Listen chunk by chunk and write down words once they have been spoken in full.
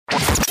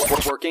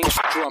Working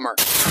Drummer.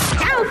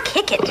 Now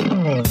kick it.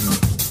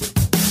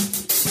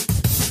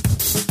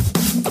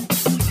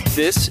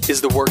 This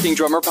is the Working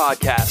Drummer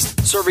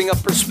Podcast, serving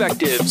up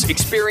perspectives,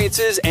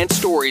 experiences, and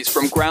stories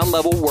from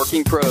ground-level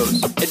working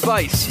pros.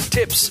 Advice,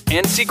 tips,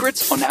 and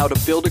secrets on how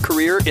to build a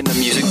career in the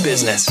music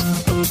business.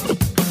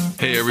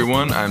 Hey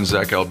everyone, I'm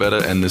Zach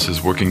Albetta, and this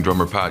is Working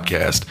Drummer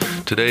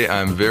Podcast. Today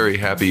I'm very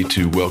happy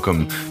to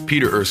welcome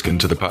Peter Erskine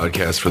to the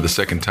podcast for the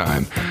second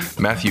time.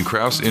 Matthew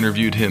Krause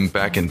interviewed him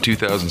back in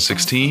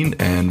 2016,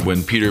 and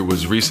when Peter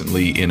was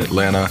recently in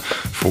Atlanta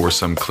for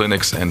some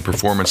clinics and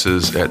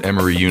performances at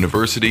Emory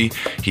University,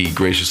 he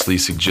graciously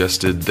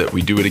suggested that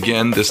we do it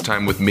again, this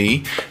time with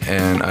me,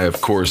 and I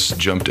of course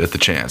jumped at the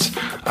chance.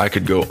 I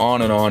could go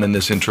on and on in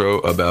this intro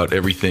about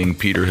everything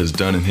Peter has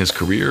done in his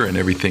career and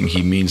everything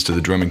he means to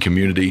the drumming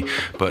community,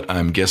 but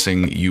I'm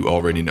guessing you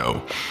already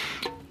know.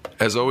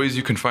 As always,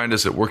 you can find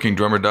us at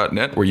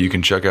workingdrummer.net, where you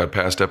can check out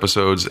past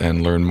episodes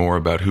and learn more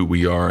about who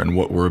we are and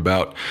what we're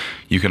about.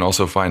 You can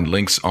also find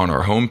links on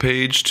our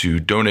homepage to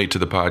donate to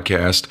the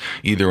podcast,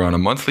 either on a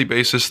monthly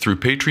basis through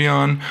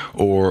Patreon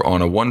or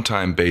on a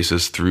one-time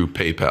basis through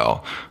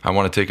PayPal. I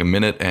want to take a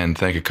minute and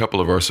thank a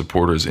couple of our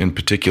supporters, in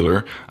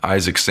particular,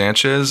 Isaac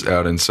Sanchez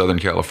out in Southern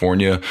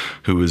California,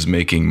 who is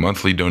making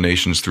monthly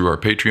donations through our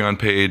Patreon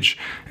page,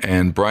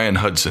 and Brian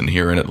Hudson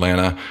here in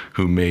Atlanta,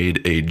 who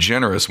made a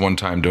generous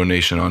one-time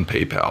donation on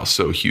PayPal.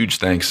 So huge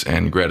thanks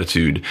and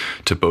gratitude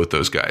to both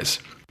those guys.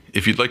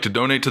 If you'd like to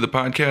donate to the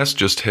podcast,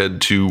 just head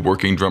to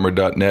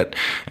workingdrummer.net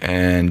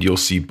and you'll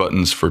see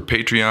buttons for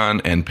Patreon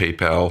and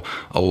PayPal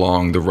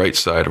along the right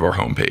side of our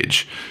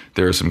homepage.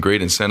 There are some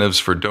great incentives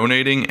for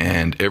donating,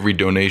 and every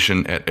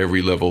donation at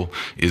every level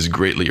is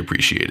greatly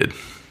appreciated.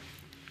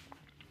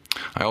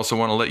 I also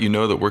want to let you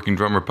know that Working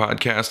Drummer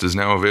Podcast is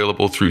now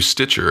available through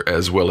Stitcher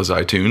as well as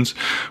iTunes.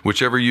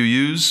 Whichever you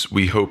use,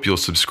 we hope you'll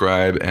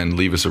subscribe and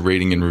leave us a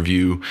rating and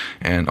review,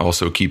 and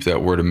also keep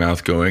that word of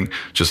mouth going.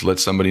 Just let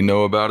somebody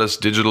know about us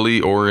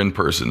digitally or in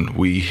person.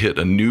 We hit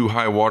a new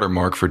high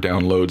watermark for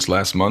downloads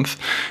last month,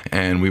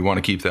 and we want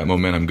to keep that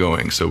momentum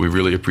going. So we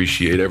really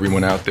appreciate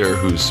everyone out there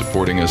who's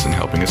supporting us and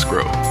helping us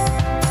grow.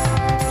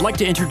 I'd like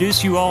to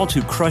introduce you all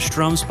to Crush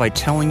Drums by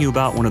telling you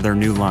about one of their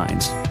new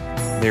lines.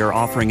 They are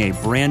offering a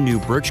brand new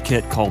birch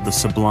kit called the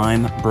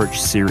Sublime Birch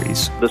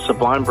Series. The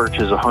Sublime Birch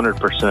is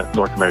 100%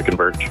 North American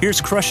birch.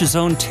 Here's Crush's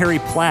own Terry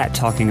Platt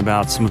talking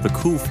about some of the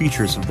cool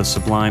features of the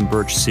Sublime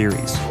Birch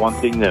Series. One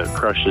thing that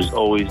Crush has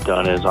always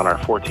done is on our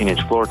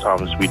 14-inch floor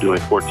toms, we do a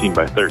 14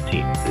 by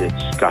 13.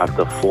 It's got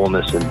the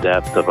fullness and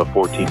depth of a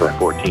 14 by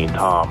 14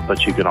 tom,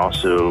 but you can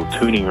also,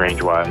 tuning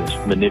range-wise,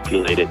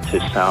 manipulate it to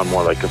sound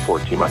more like a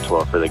 14 by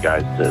 12 for the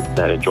guys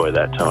that enjoy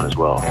that tone as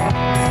well.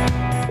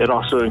 It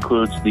also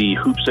includes the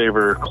hoop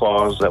saver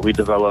claws that we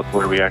developed,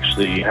 where we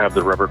actually have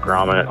the rubber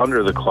grommet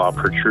under the claw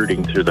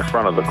protruding through the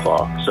front of the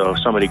claw. So if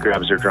somebody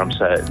grabs their drum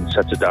set and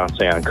sets it down,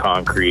 say on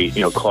concrete,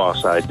 claw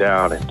side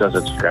down, it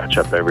doesn't scratch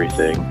up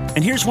everything.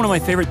 And here's one of my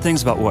favorite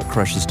things about what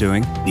Crush is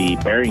doing. The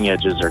bearing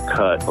edges are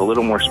cut a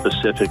little more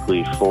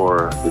specifically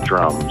for the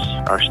drums.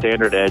 Our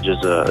standard edge is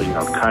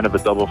kind of a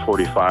double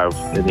 45,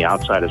 and the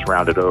outside is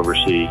rounded over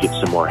so you get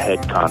some more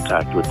head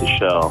contact with the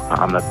shell.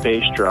 On the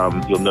bass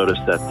drum, you'll notice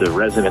that the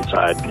resonant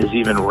side is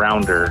even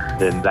rounder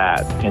than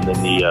that, and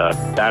then the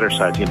batter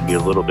side is going to be a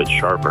little bit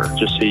sharper,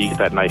 just so you get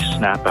that nice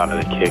snap out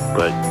of the kick,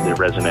 but the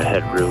resonant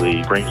head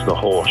really brings the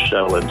whole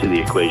shell into the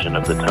equation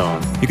of the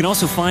tone. You can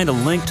also find a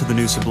link to the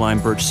new Sublime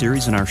Birch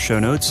Series in our show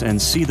notes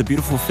and see the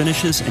beautiful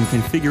finishes and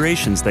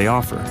configurations they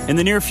offer. In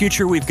the near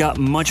future, we've got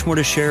much more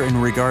to share in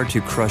regard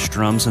to Crush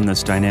Drums and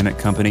this dynamic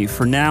company.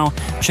 For now,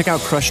 check out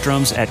Crush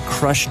Drums at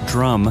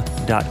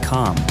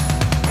crushdrum.com.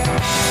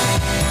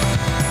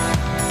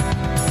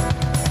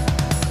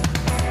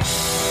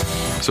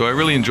 So I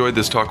really enjoyed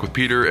this talk with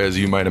Peter, as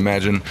you might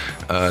imagine.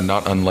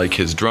 Not unlike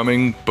his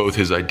drumming, both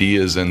his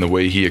ideas and the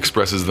way he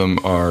expresses them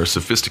are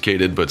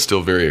sophisticated but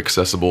still very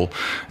accessible.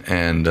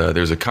 And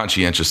there's a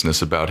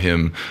conscientiousness about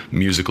him,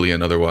 musically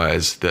and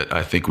otherwise, that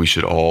I think we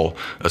should all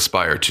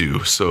aspire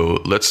to.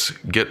 So let's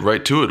get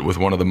right to it with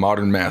one of the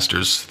modern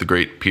masters, the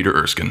great Peter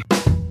Erskine.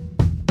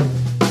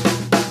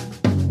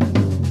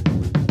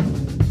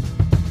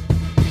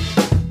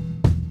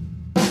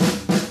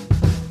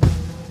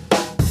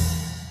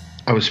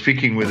 I was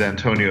speaking with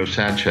Antonio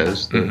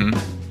Sanchez, the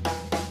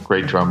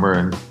great drummer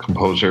and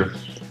composer.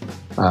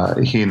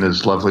 He and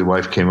his lovely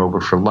wife came over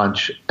for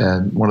lunch,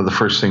 and one of the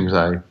first things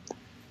I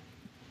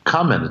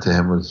commented to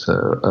him was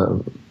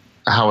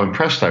how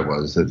impressed I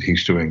was that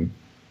he's doing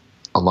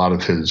a lot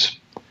of his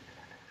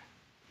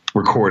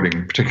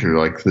recording, particularly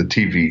like the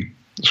TV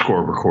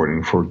score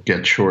recording for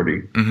Get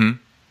Shorty,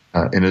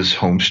 in his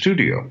home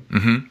studio,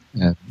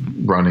 and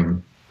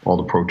running all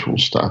the Pro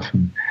Tools stuff.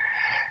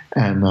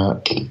 And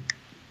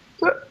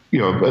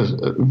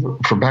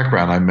for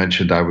background, I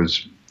mentioned I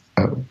was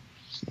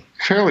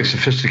fairly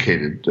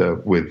sophisticated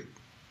with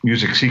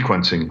music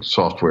sequencing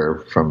software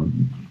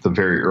from the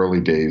very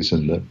early days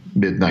in the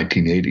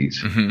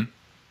mid-1980s.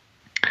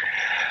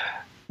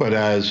 But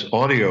as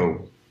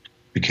audio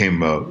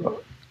became a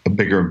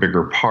bigger and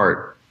bigger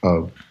part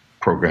of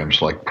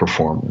programs like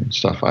Performer and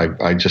stuff.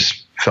 I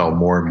just fell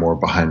more and more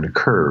behind the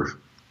curve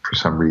for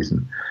some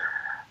reason.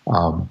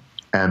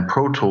 And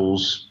Pro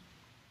Tools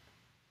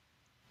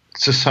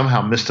just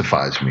somehow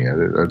mystifies me.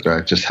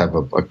 I just have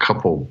a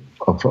couple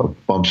of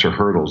bumps or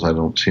hurdles I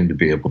don't seem to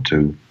be able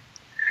to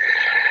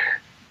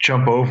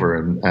jump over.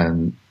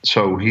 And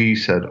so he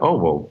said, oh,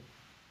 well,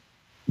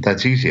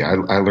 that's easy. I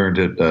learned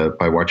it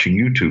by watching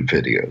YouTube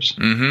videos.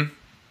 Mm-hmm.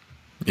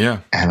 Yeah.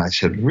 And I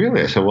said,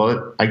 really? I said,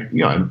 well,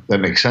 that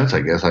makes sense, I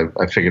guess.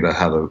 I figured out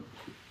how to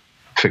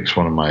fix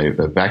one of my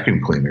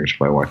vacuum cleaners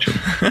by watching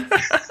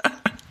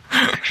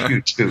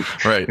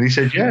YouTube. Right. And he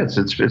said, yes,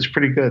 it's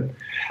pretty good.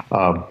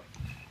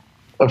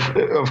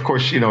 Of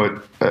course, teaching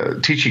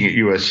at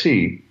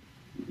USC,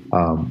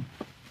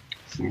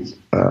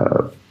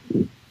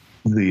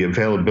 the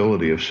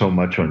availability of so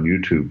much on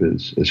YouTube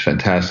is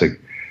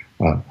fantastic.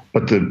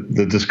 But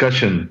the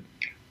discussion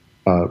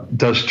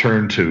does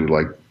turn to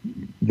like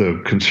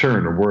the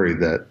concern or worry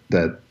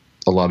that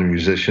a lot of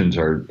musicians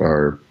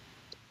are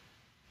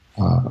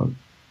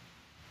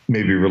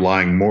maybe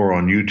relying more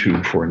on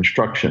YouTube for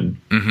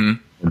instruction.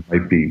 Mm-hmm. It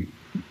might be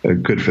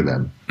good for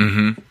them.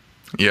 Mm-hmm.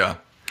 Yeah.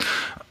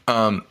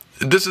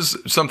 This is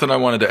something I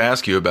wanted to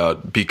ask you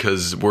about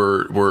because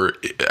we're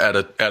at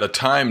a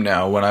time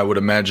now when I would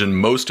imagine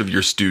most of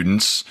your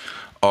students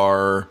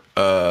are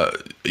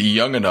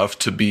young enough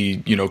to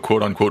be,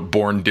 quote unquote,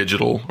 born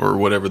digital or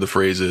whatever the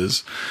phrase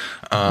is.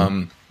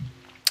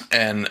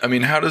 And I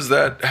mean, how does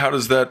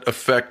that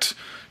affect,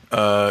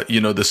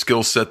 the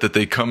skill set that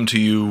they come to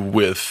you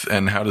with,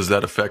 and how does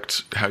that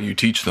affect how you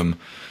teach them?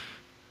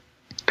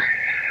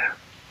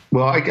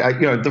 Well,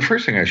 the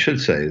first thing I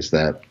should say is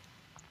that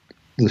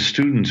the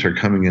students are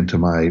coming into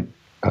my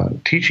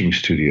teaching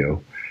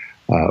studio,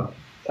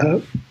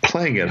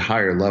 playing at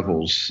higher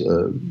levels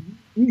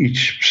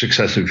each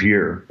successive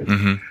year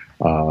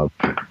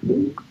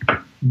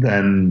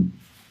than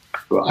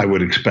I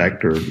would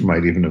expect or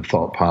might even have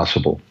thought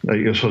possible.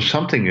 So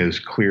something is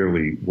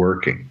clearly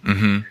working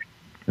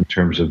in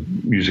terms of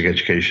music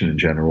education in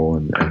general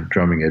and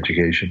drumming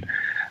education.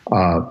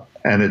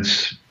 And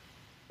it's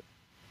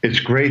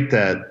great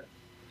that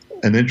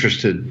an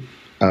interested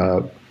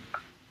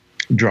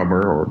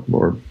drummer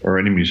or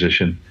any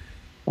musician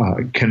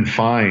can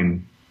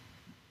find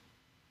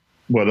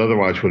what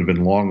otherwise would have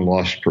been long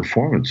lost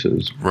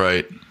performances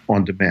right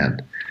on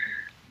demand.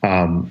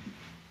 When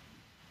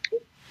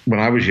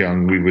I was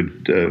young, we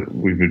would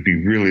be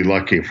really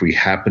lucky if we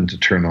happened to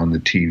turn on the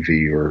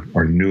TV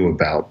or knew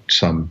about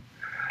some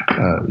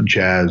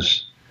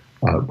jazz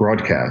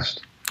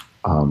broadcast.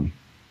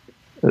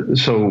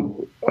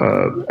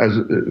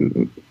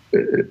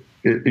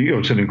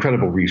 It's an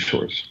incredible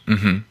resource,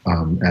 and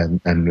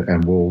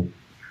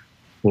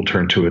we'll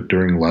turn to it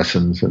during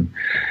lessons, and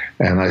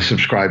I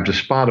subscribe to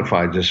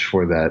Spotify just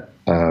for that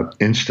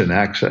instant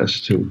access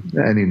to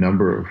any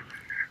number of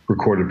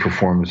recorded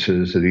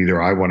performances that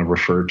either I want to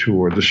refer to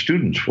or the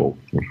students will.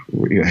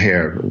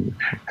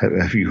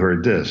 Have you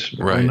heard this?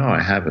 Right. Oh, no,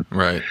 I haven't.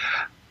 Right.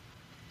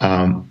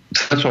 So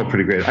that's all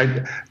pretty great.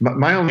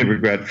 My only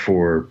regret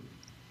for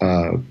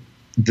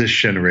this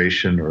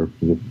generation or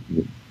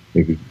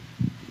maybe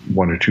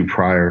one or two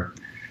prior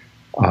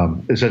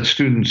is that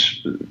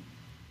students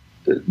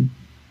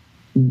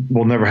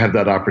will never have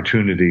that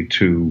opportunity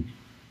to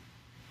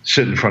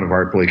sit in front of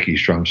Art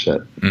Blakey's drum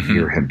set and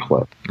hear him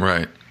play.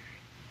 Right.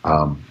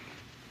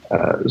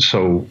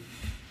 So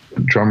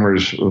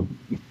drummers of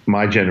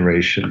my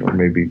generation, or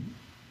maybe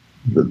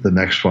the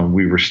next one,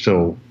 we were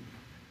still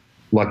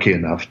lucky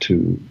enough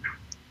to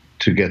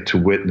get to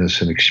witness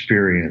and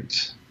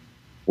experience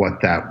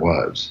what that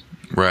was.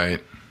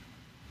 Right.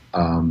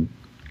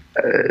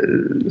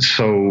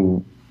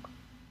 So,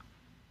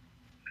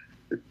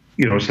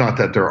 it's not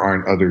that there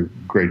aren't other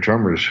great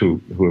drummers who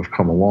have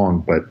come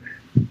along, but,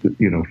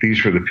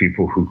 these were the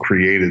people who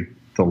created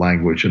the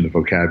language and the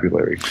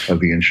vocabulary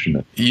of the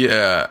instrument.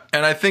 Yeah.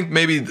 And I think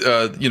maybe,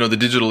 the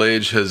digital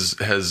age has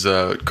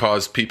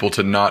caused people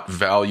to not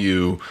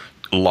value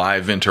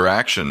live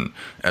interaction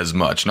as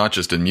much, not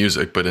just in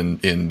music, but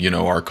in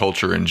our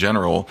culture in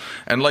general.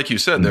 And like you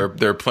said,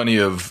 there are plenty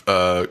of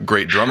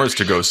great drummers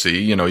to go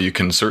see. You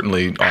can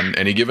certainly on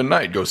any given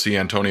night go see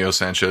Antonio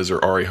Sanchez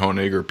or Ari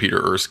Honig or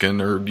Peter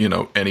Erskine or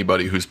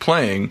anybody who's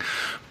playing.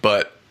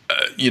 But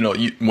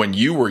when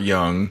you were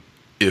young,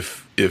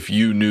 if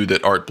you knew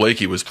that Art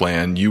Blakey was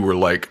playing, you were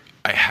like,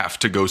 I have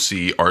to go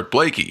see Art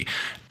Blakey.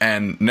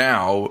 And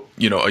now,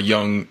 a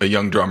young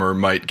drummer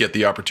might get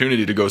the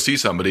opportunity to go see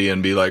somebody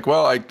and be like,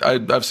 well,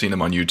 I've seen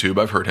him on YouTube.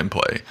 I've heard him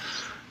play,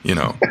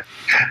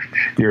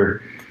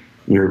 Your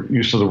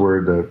use of the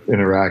word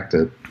interact.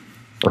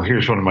 Well,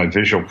 here's one of my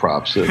visual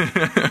props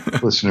that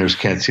listeners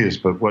can't see this,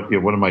 but what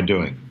am I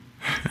doing?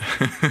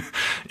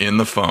 In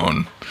the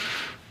phone.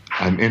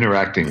 I'm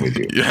interacting with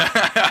you.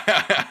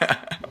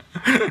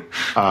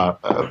 I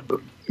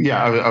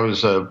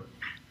was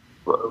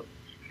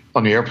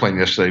on the airplane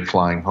yesterday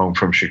flying home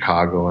from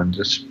Chicago, and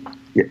just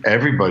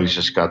everybody's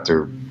just got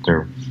their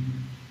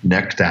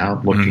neck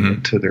down looking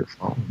into their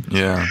phone.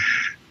 Yeah.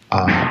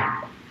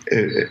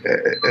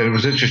 it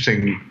was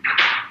interesting.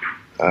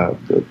 There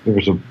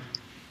was a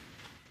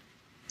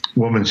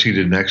woman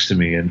seated next to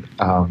me, and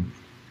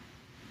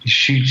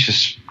she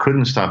just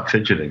couldn't stop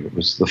fidgeting. It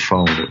was the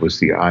phone. It was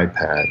the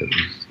iPad. It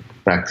was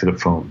back to the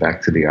phone,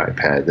 back to the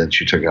iPad. Then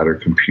she took out her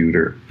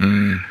computer.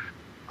 And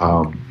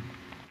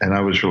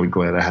I was really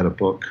glad I had a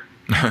book.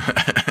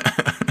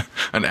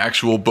 An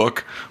actual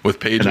book with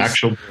pages? An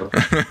actual book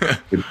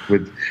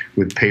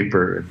with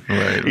paper.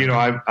 Right. You know,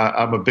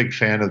 I'm a big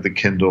fan of the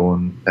Kindle,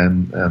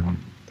 and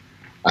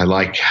I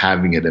like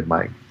having it in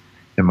my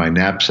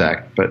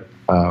knapsack. But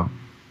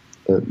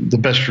the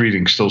best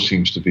reading still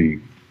seems to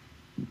be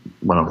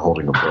when I'm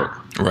holding a book.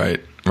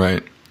 Right.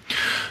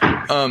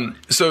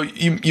 So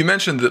you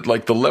mentioned that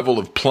like the level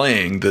of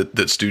playing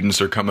that students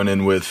are coming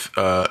in with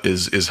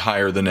is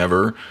higher than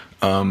ever,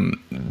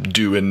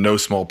 due in no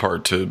small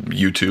part to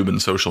YouTube and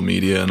social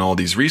media and all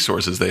these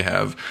resources they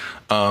have.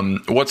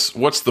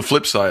 What's the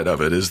flip side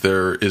of it?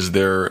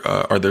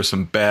 Are there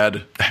some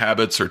bad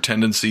habits or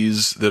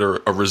tendencies that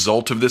are a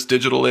result of this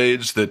digital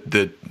age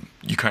that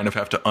you kind of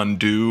have to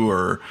undo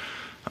or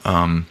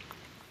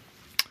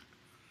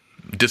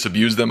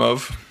disabuse them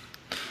of?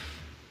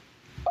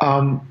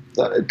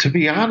 To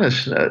be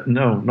honest,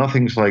 no,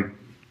 nothing's like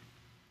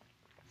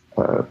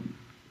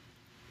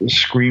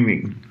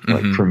screaming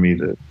like for me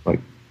to like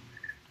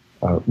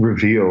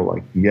reveal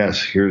like,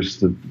 yes, here's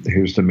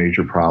the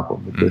major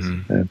problem with this.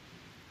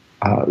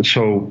 And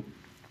so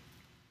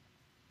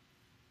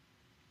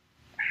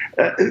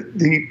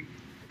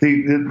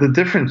the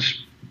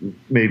difference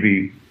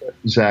maybe,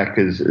 Zach,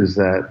 is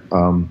that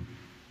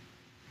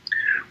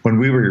when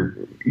we were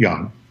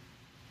young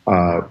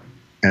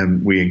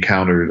and we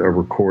encountered a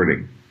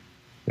recording,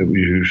 it was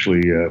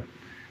usually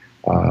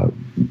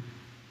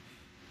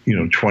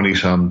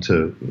 20-some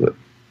to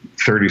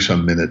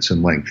 30-some minutes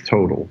in length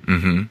total.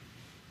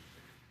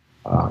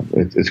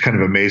 It's kind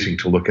of amazing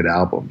to look at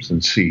albums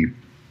and see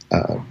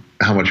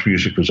how much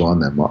music was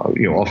on them.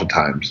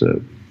 Oftentimes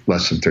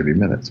less than 30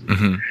 minutes,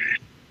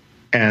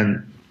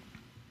 and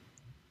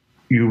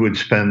you would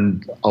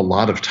spend a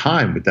lot of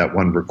time with that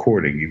one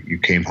recording. You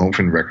came home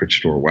from the record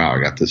store. Wow, I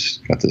got this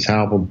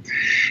album,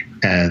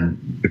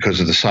 and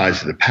because of the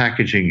size of the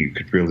packaging, you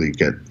could really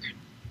get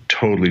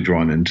totally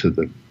drawn into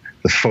the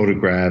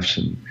photographs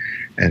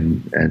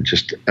and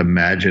just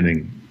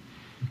imagining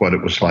what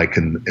it was like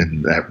in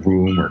that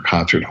room or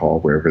concert hall,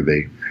 wherever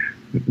they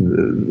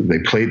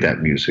played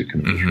that music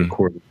and it was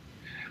recorded.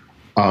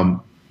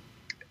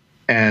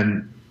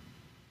 And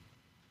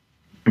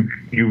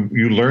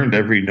you learned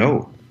every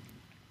note.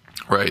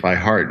 Right. By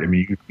heart. I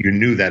mean, you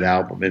knew that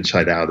album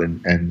inside out,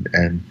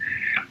 and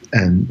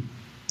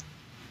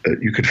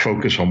you could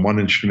focus on one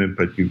instrument,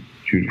 but you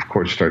of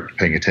course start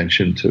paying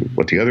attention to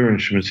what the other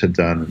instruments had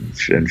done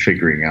and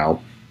figuring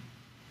out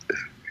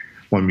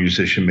one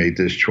musician made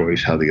this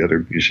choice, how the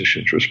other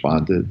musicians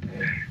responded,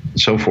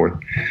 and so forth.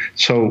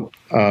 So,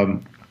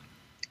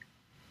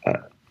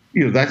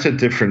 that's a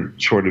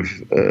different sort of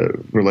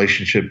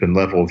relationship and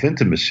level of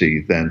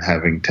intimacy than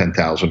having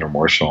 10,000 or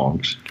more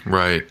songs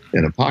right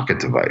in a pocket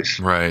device.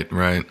 Right.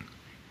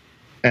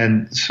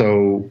 And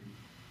so,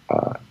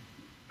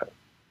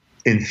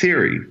 in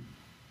theory,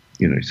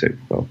 you say,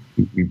 well,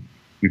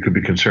 you could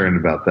be concerned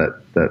about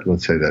that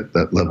let's say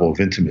that level of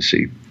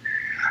intimacy.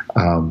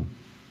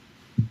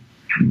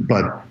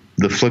 But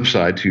the flip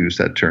side, to use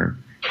that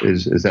term,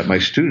 is that my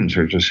students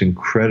are just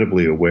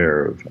incredibly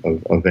aware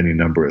of any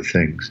number of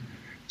things.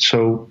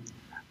 So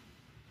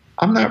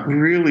I'm not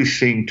really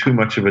seeing too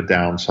much of a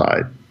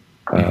downside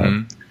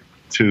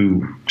to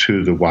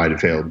the wide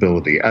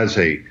availability as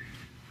a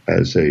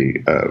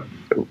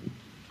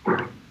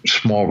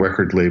small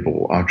record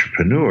label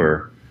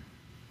entrepreneur.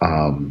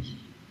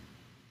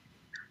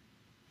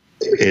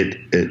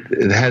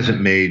 It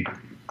hasn't made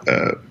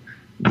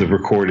the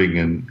recording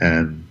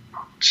and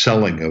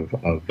selling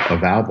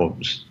of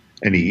albums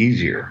any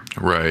easier.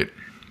 Right.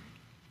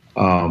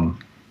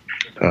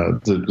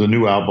 The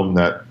new album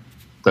that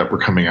we're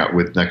coming out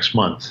with next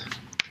month,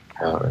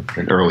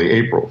 in early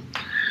April,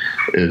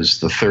 is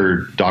the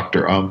third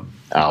Dr.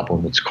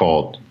 album. It's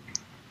called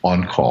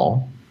On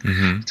Call.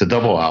 It's a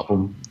double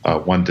album.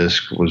 One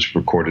disc was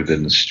recorded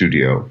in the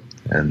studio,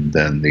 and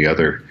then the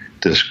other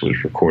disc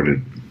was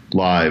recorded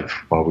live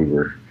while we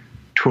were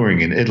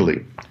touring in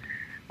Italy.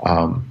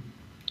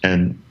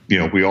 And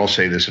we all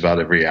say this about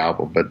every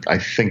album, but I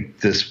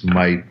think this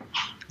might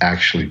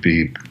actually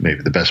be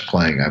maybe the best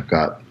playing I've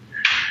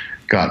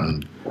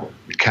gotten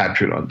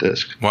captured on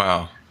disc.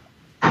 Wow.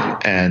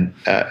 And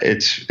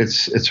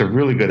it's a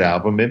really good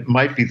album. It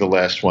might be the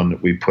last one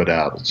that we put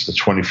out. It's the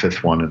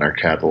 25th one in our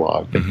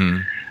catalog. They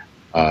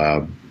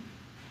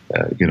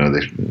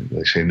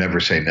say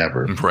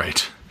never.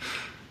 Right.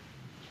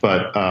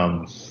 But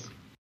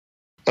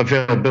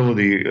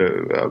availability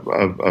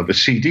of a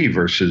CD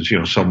versus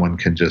someone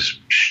can just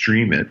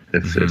stream it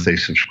if they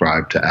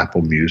subscribe to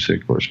Apple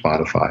Music or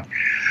Spotify,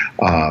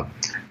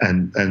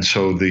 and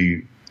so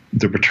the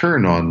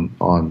return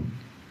on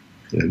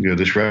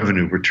this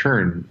revenue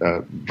return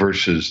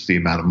versus the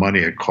amount of money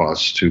it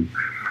costs to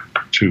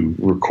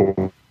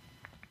record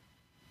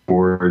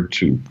record,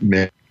 to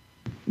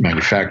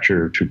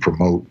manufacture, to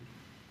promote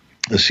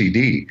a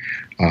CD,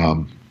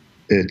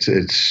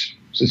 it's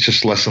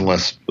just less and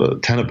less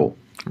tenable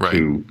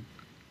to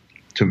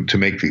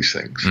make these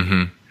things.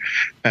 Mm-hmm.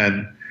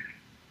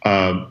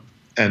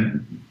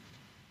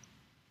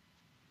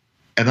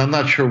 And I'm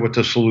not sure what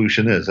the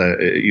solution is.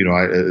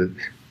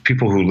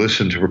 People who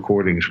listen to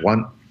recordings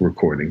want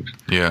recordings.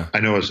 Yeah. I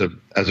know as a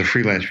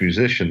freelance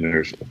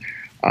musician,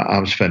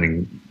 I'm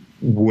spending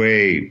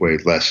way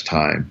less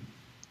time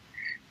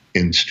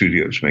in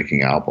studios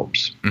making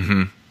albums.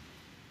 Mm-hmm.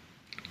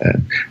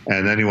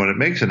 And anyone that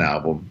makes an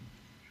album,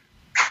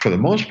 for the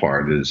most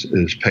part, is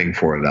paying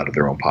for it out of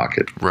their own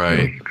pocket.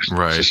 Right.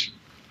 Right.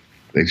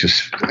 They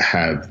just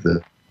have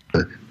the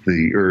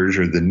urge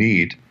or the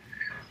need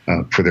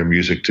for their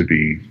music to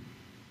be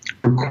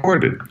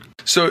recorded.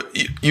 So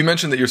you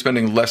mentioned that you're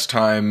spending less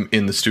time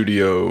in the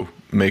studio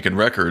making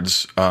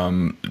records.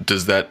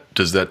 Does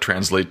that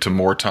translate to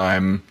more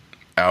time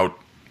out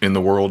in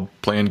the world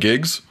playing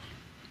gigs?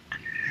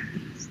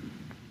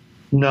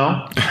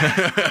 No.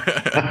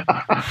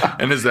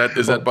 And is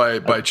that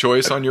by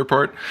choice on your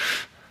part?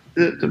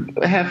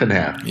 Half and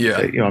half.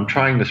 Yeah. I'm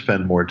trying to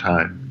spend more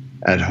time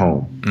at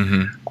home.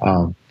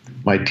 Mm-hmm.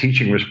 My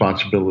teaching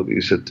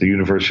responsibilities at the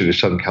University of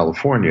Southern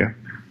California,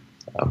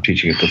 I'm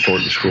teaching at the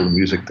Thornton School of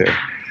Music there.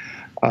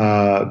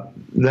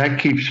 That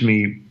keeps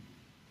me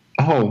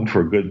home for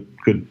a good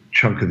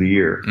chunk of the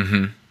year.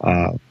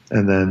 Mm-hmm.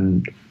 And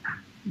then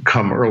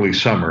come early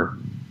summer,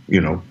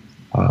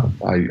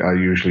 I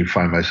usually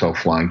find myself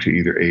flying to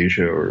either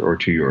Asia or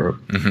to Europe.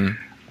 Mm-hmm.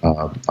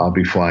 I'll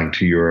be flying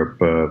to Europe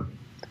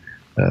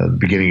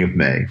beginning of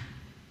May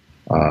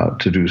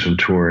to do some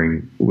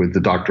touring with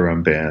the Dr.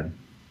 M band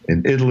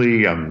in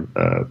Italy. I'm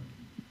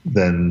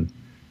then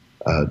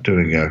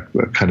doing a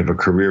kind of a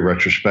career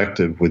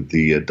retrospective with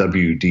the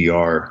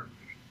WDR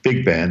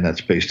big band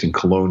that's based in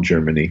Cologne,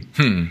 Germany.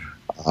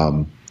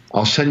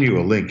 I'll send you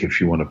a link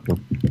if you want to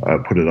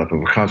put it up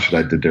of a concert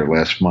I did there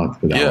last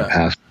month with Alan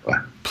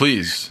Pasqua.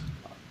 Please.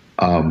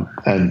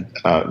 And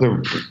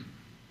they're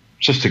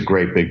just a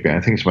great big band.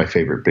 I think it's my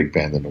favorite big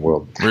band in the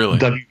world. Really?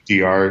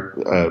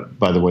 WDR,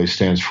 by the way,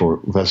 stands for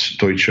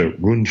Westdeutscher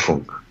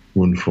Rundfunk.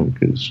 Rundfunk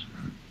is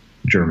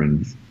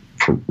German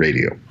for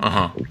radio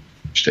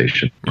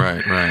station.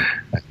 Right.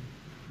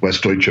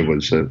 Westdeutsche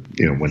was,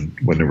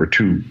 when there were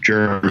two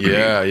German.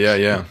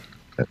 Yeah.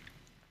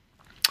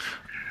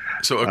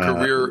 So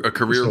a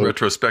career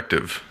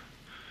retrospective.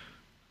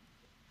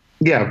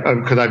 Yeah,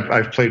 because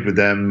I've played with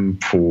them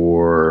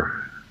for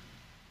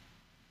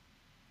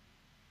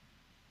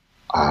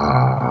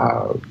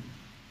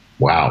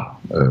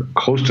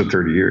close to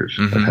 30 years.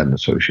 Mm-hmm. I've had an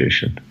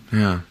association.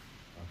 Yeah.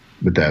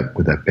 With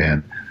that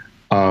band,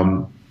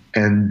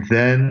 and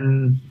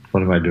then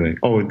what am I doing?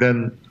 Oh,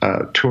 then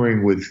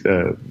touring with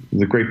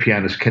the great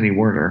pianist Kenny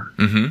Werner,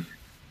 mm-hmm.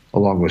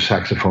 along with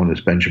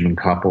saxophonist Benjamin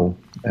Koppel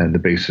and the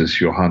bassist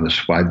Johannes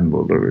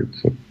Weidenmuller.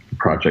 It's a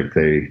project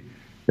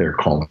they're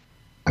calling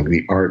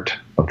The Art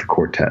of the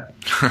Quartet.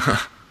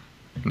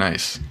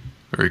 Nice,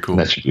 very cool.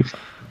 That should be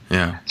fun.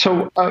 Yeah.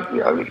 So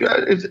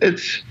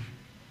it's.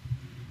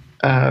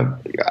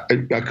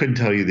 I couldn't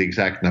tell you the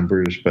exact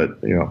numbers, but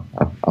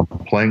I'm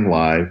playing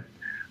live.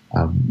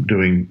 I'm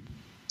doing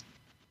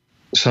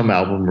some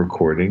album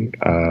recording,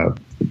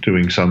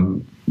 doing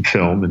some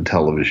film and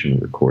television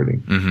recording,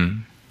 mm-hmm.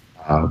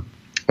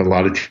 A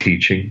lot of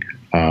teaching,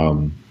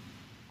 and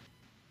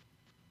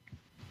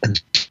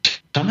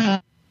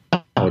somehow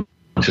it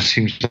just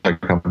seems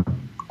like I'm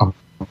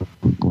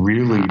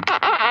really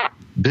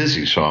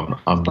busy. So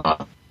I'm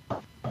not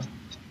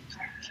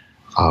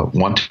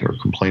wanting or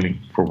complaining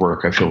for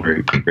work. I feel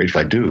very great if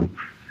I do,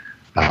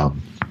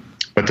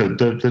 but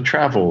the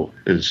travel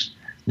is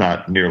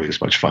not nearly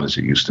as much fun as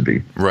it used to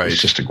be. Right.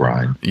 It's just a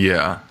grind.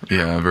 Yeah,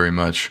 very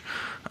much.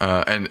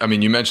 And I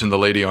mean, you mentioned the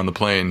lady on the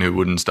plane who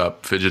wouldn't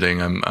stop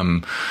fidgeting.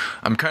 I'm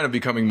kind of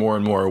becoming more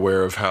and more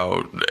aware of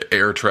how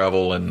air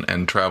travel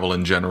and travel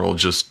in general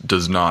just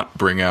does not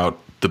bring out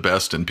the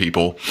best in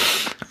people.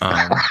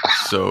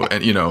 So,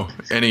 and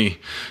any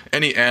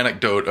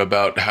anecdote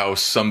about how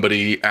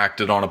somebody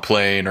acted on a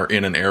plane or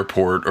in an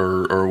airport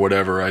or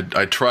whatever,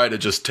 I try to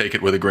just take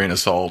it with a grain of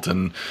salt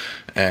and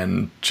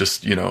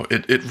just,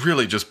 it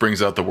really just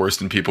brings out the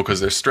worst in people because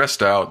they're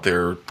stressed out,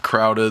 they're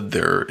crowded,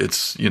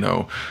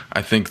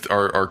 I think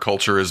our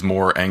culture is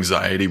more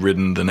anxiety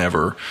ridden than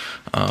ever.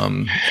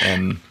 And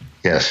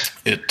yes,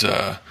 it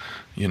doesn't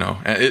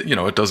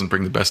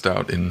bring the best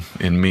out in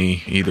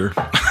me either.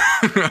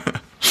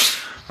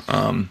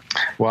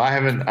 Well, I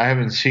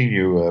haven't seen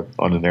you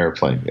on an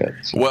airplane yet.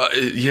 So. Well,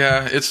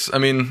 yeah,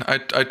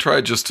 I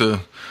tried just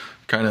to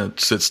kind of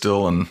sit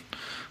still and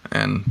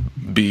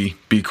be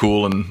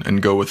cool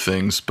and go with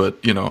things, but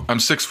I'm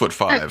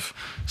 6'5",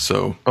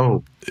 so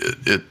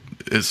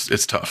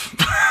it's tough.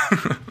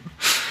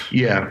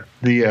 Yeah,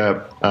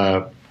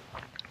 the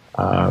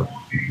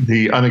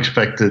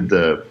unexpected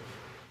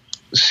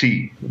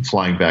seat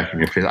flying back in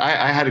your face.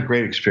 I had a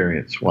great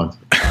experience once.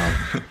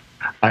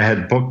 I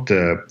had booked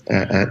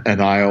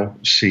an aisle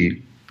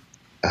seat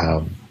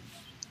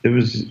it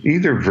was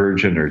either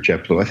Virgin or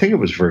JetBlue. I think it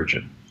was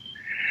Virgin.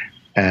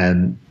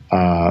 And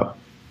I'm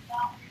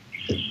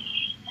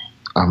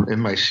in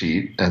my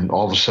seat, and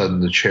all of a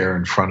sudden the chair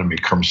in front of me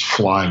comes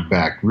flying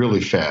back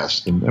really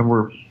fast, and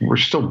we're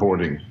still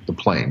boarding the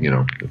plane.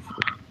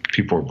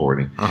 People are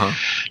boarding,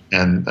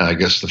 and I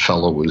guess the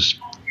fellow was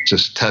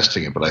just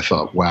testing it. But I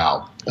thought,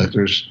 wow,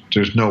 there's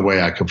no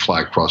way I could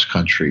fly cross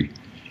country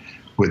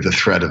with the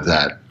threat of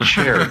that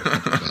chair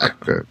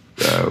back,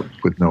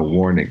 with no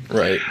warning.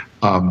 Right.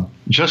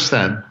 Just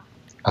then,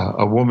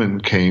 a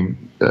woman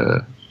came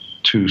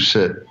to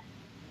sit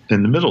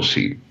in the middle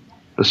seat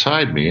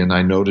beside me, and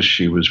I noticed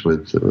she was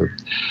with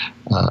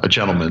a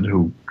gentleman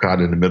who got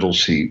in the middle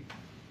seat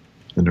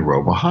in the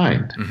row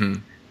behind. Mm-hmm.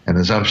 And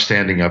as I'm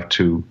standing up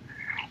to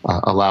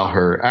allow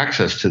her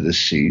access to this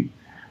seat,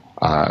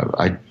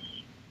 I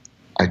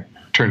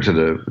turned to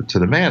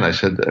the man. I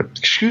said,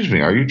 "Excuse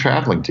me, are you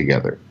traveling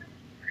together?"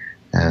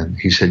 And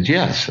he said,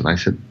 "Yes." And I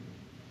said,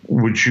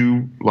 "Would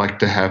you like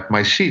to have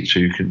my seat so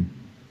you can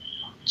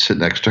sit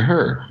next to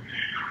her?"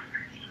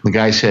 The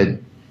guy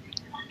said,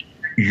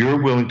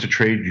 "You're willing to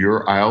trade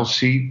your aisle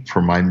seat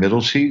for my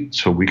middle seat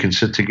so we can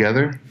sit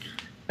together?"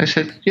 I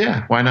said,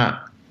 "Yeah, why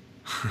not?"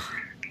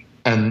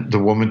 And the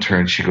woman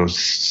turned. She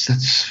goes,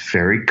 "That's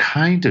very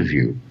kind of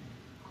you."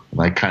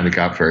 And I kind of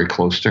got very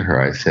close to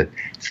her. I said,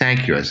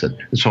 "Thank you." I said,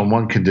 "It's on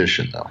one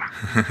condition, though."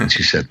 And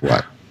she said,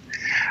 "What?"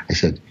 I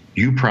said,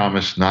 "You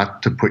promised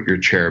not to put your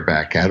chair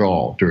back at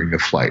all during the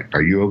flight.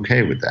 Are you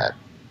okay with that?"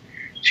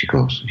 She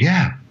goes,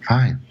 "Yeah,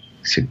 fine."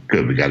 I said,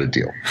 "Good, we got a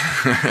deal."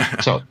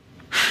 So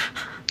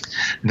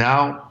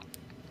now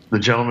the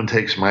gentleman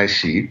takes my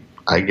seat.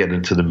 I get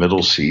into the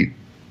middle seat.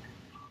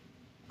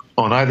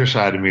 On either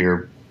side of me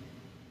are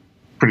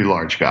pretty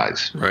large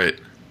guys. Right.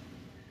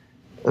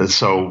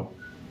 So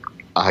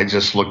I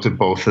just looked at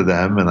both of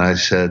them and I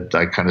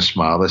kind of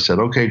smiled. I said,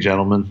 "Okay,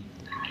 gentlemen,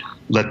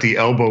 let the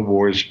elbow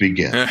wars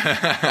begin."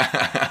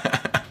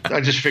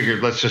 I just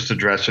figured let's just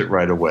address it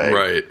right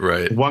away.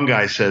 Right. One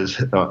guy says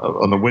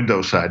on the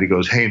window side, he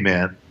goes, "Hey,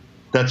 man,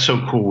 that's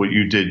so cool what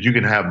you did. You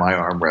can have my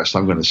armrest.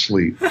 I'm going to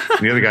sleep." And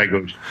the other guy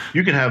goes,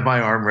 "You can have my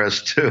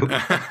armrest too."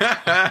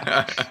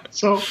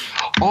 So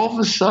all of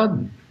a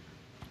sudden,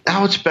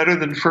 now it's better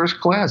than first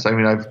class. I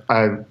mean,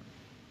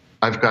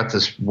 I've got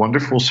this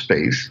wonderful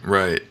space.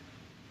 Right.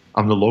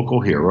 I'm the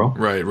local hero.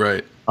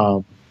 Right.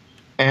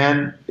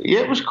 And yeah,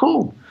 it was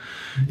cool.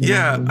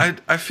 Yeah,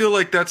 I feel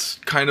like that's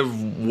kind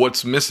of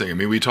what's missing. I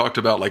mean, we talked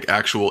about like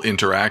actual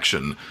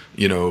interaction,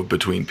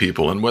 between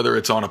people, and whether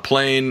it's on a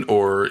plane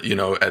or,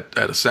 at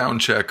a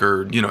sound check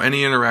or,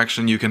 any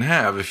interaction you can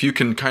have, if you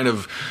can kind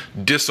of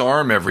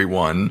disarm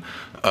everyone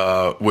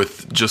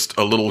with just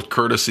a little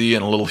courtesy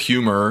and a little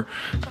humor,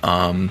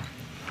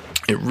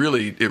 it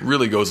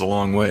really goes a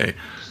long way.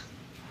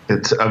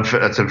 That's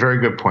a very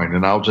good point,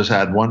 and I'll just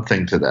add one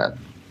thing to that,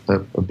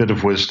 a bit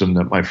of wisdom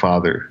that my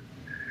father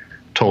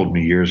told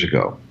me years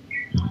ago.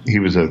 He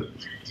was a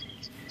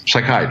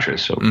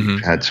psychiatrist, so he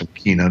had some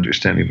keen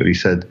understanding, but he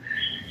said,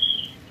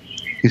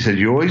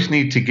 you always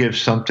need to give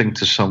something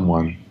to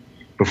someone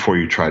before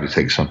you try to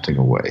take something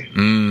away.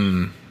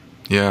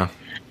 Yeah.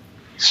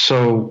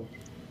 So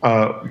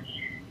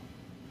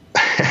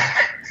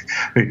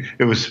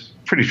it was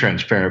pretty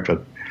transparent,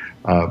 but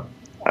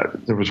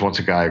there was once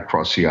a guy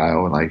across the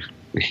aisle, and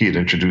he had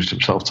introduced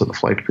himself to the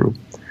flight crew.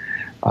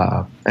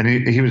 And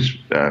he was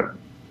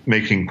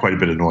making quite a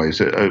bit of noise,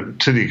 to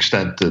the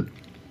extent that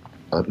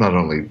not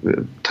only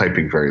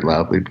typing very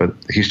loudly, but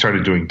he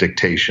started doing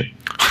dictation.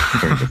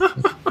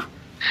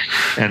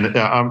 And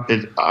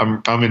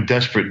I'm in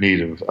desperate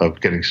need of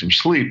getting some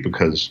sleep,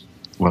 because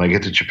when I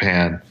get to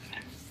Japan,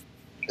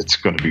 it's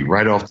going to be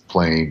right off the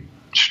plane,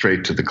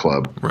 straight to the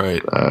club.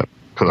 Right.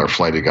 Because our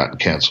flight had gotten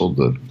canceled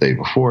the day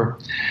before.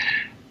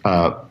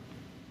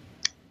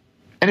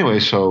 Anyway,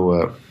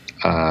 so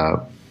as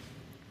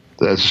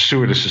the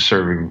stewardess is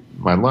serving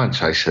my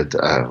lunch, I said,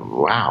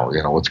 "Wow,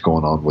 what's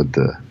going on with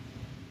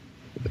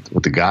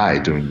the guy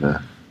doing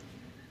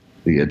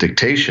the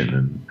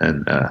dictation?"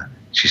 And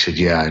she said,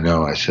 "Yeah, I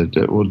know." I said,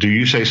 "Well, do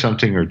you say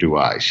something or do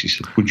I?" She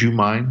said, "Would you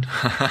mind?"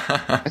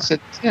 I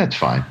said, "Yeah, it's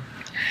fine."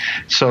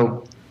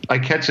 So I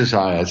catch his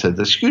eye. I said,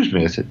 "Excuse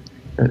me." I said,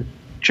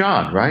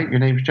 "John, right? Your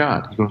name's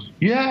John." He goes,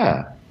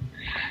 "Yeah."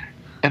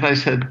 And I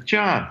said,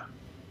 "John,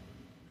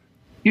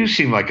 you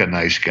seem like a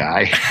nice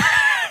guy."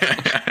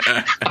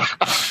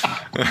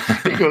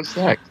 He goes,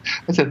 "Thanks."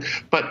 I said,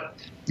 "But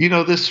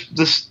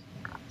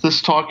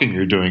this talking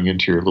you're doing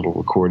into your little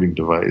recording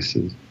device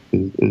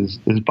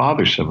is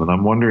bothersome, and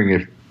I'm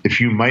wondering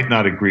if you might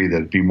not agree that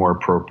it'd be more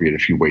appropriate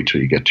if you wait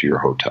till you get to your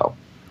hotel,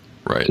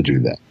 right, to do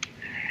that."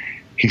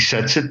 He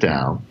sets it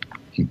down.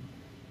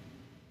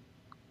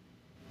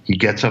 He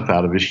gets up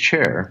out of his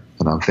chair,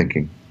 and I'm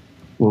thinking,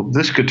 well,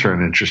 this could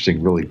turn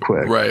interesting really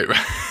quick. Right.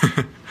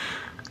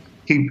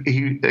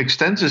 He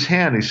extends his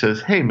hand. He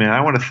says, "Hey, man,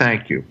 I want to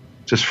thank you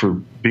just for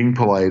being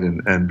polite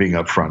and being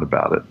upfront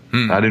about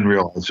it. I didn't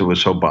realize it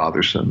was so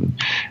bothersome.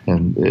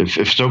 And if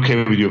it's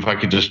okay with you, if I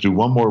could just do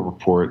one more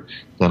report,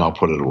 then I'll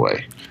put it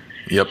away."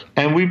 Yep.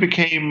 And we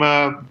became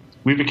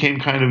we became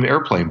kind of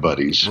airplane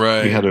buddies.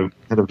 Right. We had a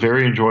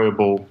very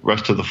enjoyable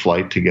rest of the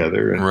flight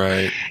together. And,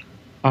 right.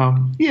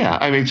 Yeah,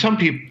 I mean, some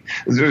people.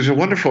 There's a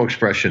wonderful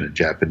expression in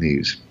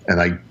Japanese,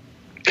 and I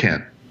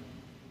can't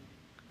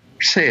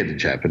say it in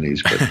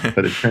Japanese,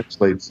 but it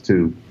translates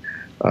to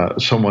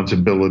someone's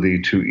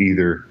ability to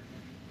either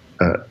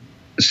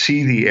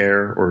see the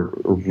air or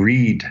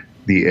read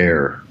the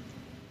air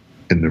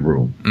in the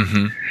room.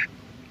 Mm-hmm.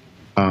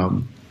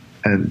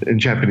 And in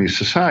Japanese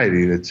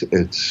society,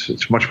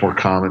 it's much more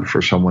common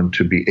for someone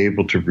to be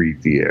able to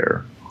read the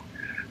air.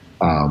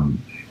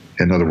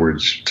 In other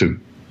words, to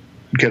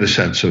get a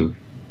sense of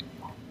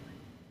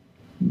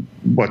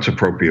what's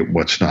appropriate,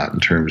 what's not, in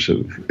terms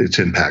of its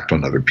impact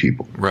on other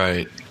people.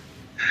 Right.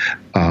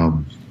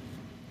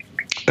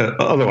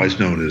 Otherwise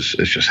known as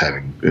just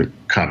having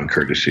common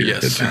courtesy.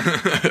 Yes.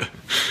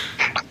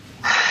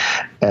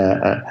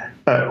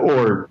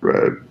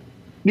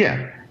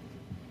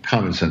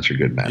 Common sense or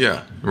good manners.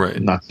 Yeah,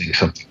 right. Not saying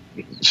something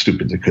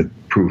stupid that could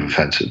prove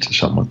offensive to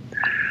someone.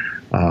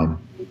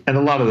 And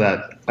a lot of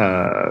that,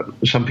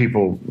 some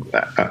people,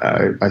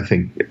 I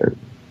think,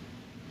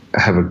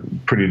 have a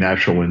pretty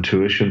natural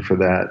intuition for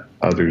that.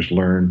 Others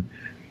learn.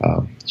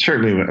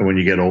 Certainly when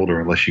you get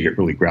older, unless you get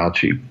really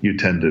grouchy, you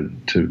tend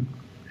to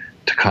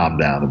calm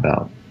down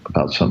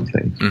about some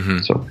things. Mm-hmm.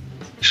 So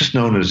it's just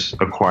known as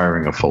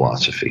acquiring a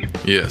philosophy.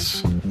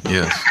 Yes.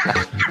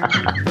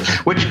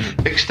 Which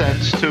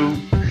extends to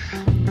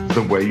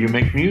the way you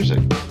make music.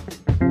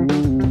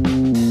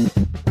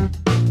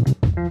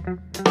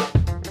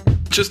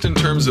 Just in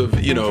terms of,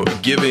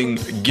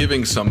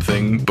 giving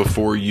something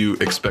before you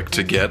expect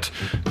to get,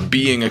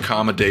 being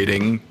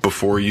accommodating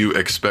before you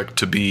expect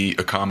to be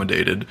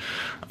accommodated.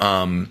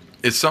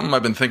 It's something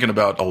I've been thinking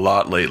about a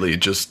lot lately,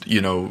 just,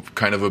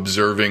 kind of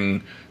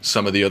observing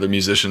some of the other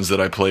musicians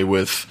that I play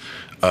with,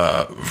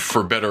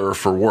 for better or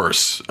for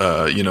worse,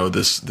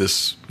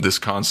 this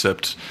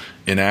concept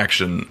in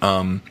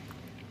action.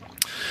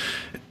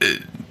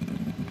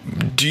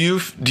 Do you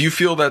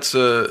feel that's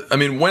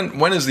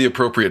when is the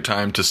appropriate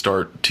time to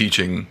start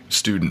teaching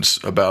students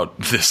about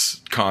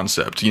this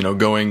concept?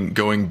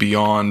 Going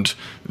beyond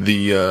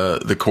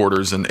the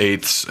quarters and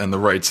eighths and the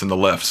rights and the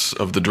lefts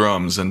of the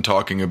drums and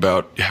talking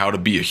about how to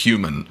be a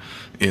human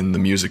in the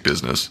music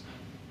business.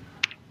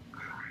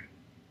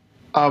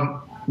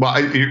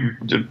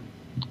 The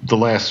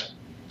last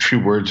few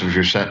words of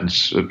your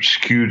sentence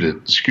skewed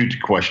the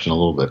question a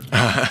little bit,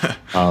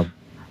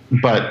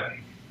 but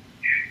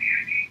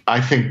I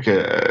think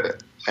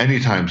any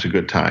time's a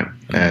good time,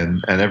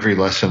 and every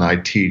lesson I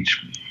teach,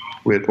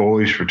 it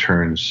always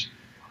returns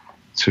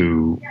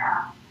to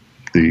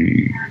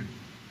the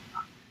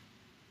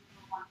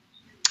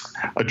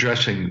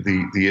addressing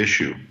the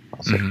issue,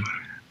 I'll say,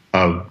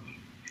 of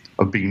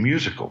being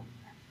musical,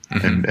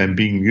 and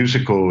being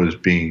musical is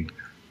being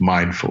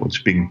mindful, it's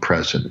being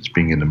present, it's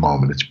being in the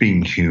moment, it's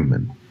being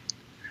human.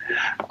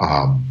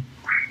 I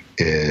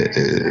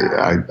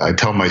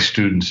tell my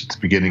students at the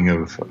beginning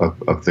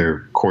of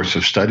their course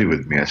of study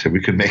with me, I say,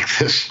 we could make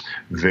this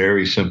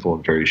very simple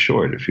and very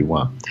short if you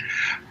want.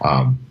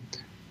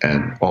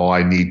 And all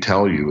I need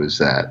tell you is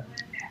that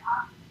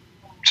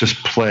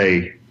just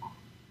play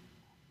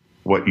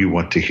what you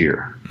want to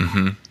hear.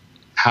 Mm-hmm.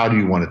 How do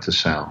you want it to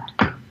sound?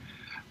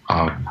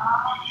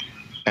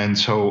 And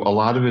so a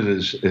lot of it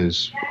is,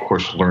 of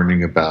course,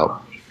 learning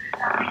about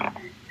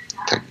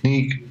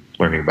technique,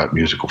 learning about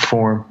musical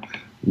form,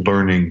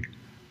 learning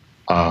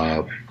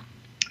the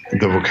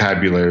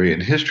vocabulary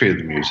and history of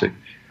the music,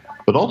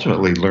 but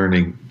ultimately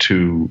learning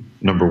to,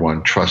 number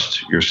one,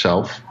 trust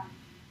yourself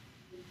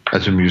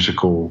as a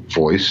musical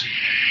voice,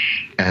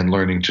 and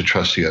learning to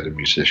trust the other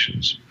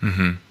musicians.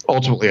 Mm-hmm.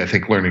 Ultimately, I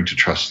think learning to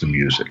trust the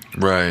music.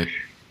 Right.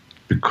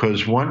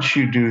 Because once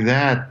you do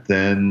that,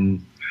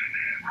 then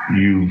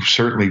you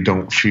certainly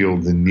don't feel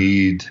the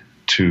need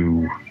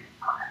to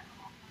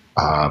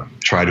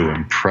try to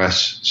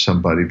impress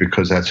somebody,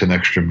 because that's an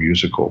extra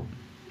musical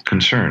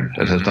concern.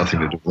 That has nothing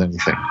to do with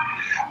anything.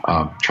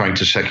 Trying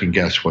to second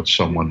guess what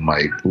someone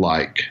might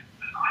like,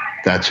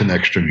 that's an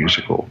extra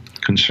musical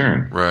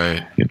concern.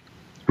 Right.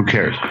 Who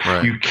cares?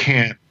 Right. You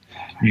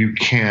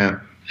can't,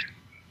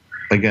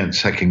 again,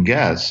 second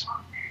guess.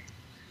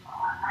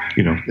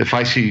 If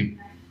I see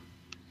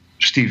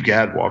Steve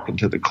Gadd walk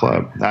into the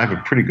club, I have a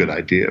pretty good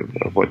idea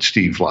of what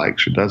Steve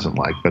likes or doesn't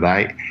like,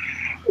 but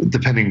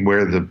depending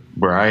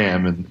where I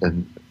am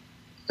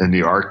in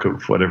the arc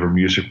of whatever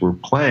music we're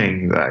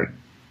playing,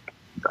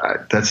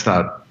 that's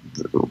not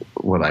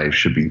what I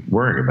should be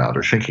worrying about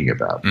or thinking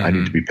about. Mm-hmm. I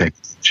need to be paying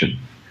attention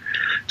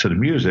to the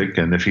music,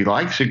 and if he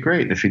likes it,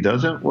 great. And if he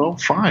doesn't, well,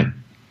 fine.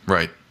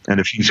 Right. And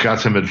if he's got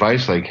some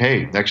advice like,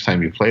 hey, next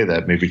time you play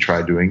that, maybe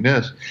try doing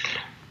this.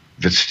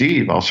 If it's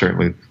Steve, I'll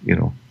certainly,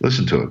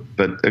 listen to it.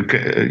 But,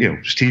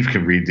 Steve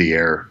can read the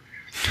air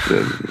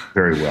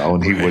very well,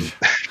 and he would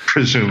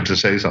presume to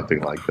say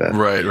something like that.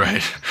 Right.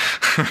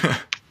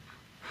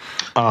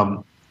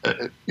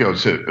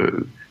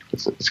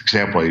 It's an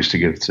example I used to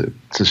give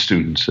to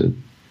students.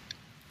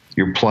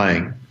 You're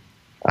playing,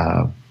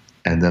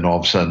 And then all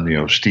of a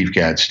sudden, Steve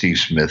Gadd, Steve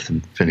Smith,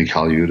 and Vinnie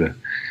Colaiuta,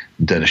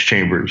 and Dennis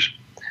Chambers,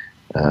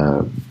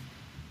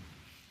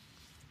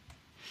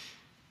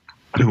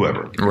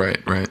 whoever. Right.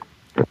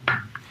 A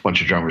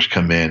bunch of drummers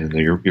come in, and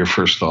your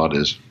first thought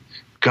is,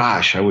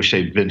 gosh, I wish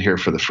they'd been here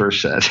for the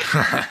first set.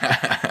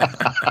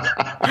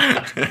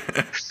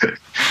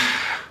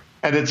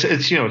 And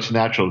it's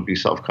natural to be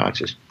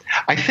self-conscious.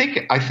 I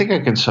think I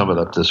can sum it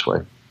up this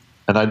way.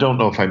 And I don't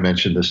know if I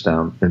mentioned this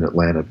down in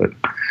Atlanta, but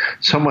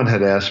someone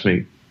had asked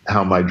me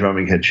how my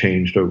drumming had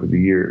changed over the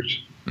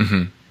years.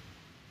 Mm-hmm.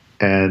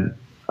 And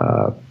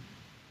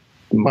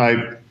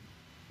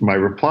my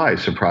reply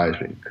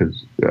surprised me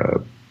because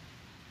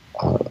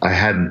I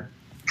hadn't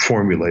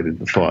formulated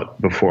the thought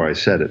before I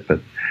said it.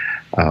 But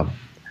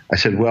I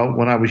said, well,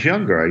 when I was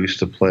younger, I used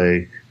to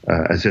play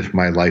as if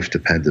my life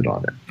depended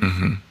on it.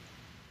 Mm-hmm.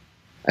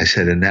 I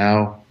said, and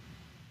now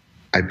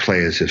I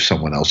play as if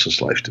someone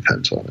else's life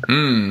depends on it.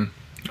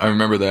 I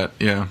remember that.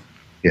 Yeah.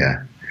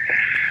 Yeah.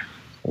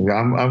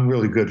 I'm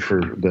really good for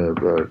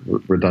the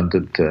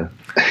redundant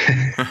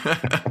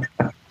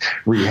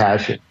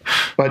rehashing,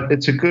 but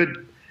it's a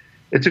good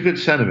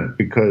sentiment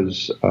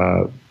because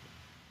I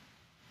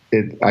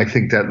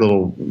think that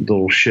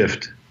little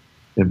shift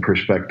in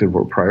perspective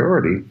or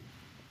priority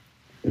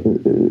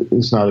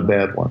is not a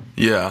bad one.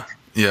 Yeah.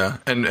 Yeah.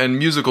 And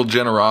musical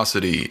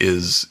generosity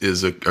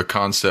is a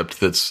concept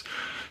that's,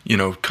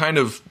 kind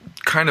of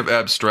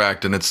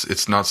abstract, and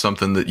it's not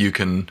something that you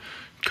can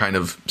kind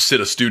of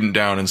sit a student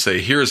down and say,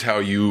 here's how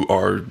you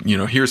are,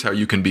 here's how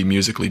you can be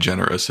musically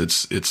generous.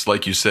 It's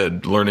like you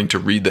said, learning to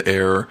read the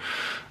air,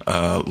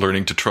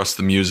 learning to trust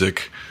the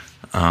music.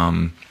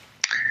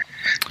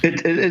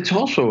 It's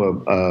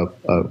also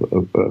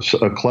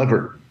a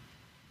clever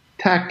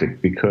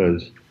tactic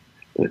because,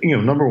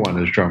 number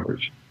one, as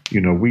drummers,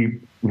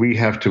 we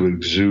have to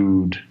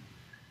exude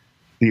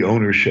the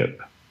ownership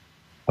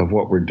of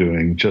what we're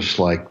doing, just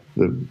like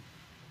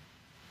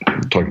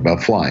talking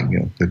about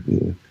flying,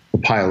 the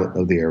pilot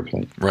of the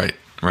airplane. Right.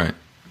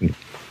 It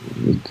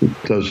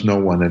does no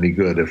one any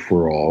good if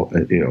we're all,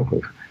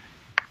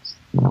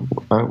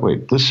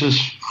 wait, this is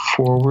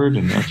forward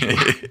and that's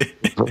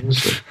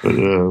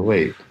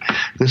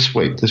reverse.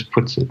 Wait, this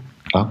puts it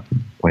up.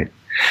 Wait.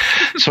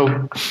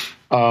 So,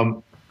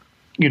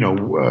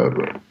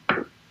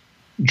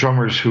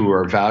 drummers who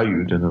are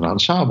valued in an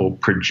ensemble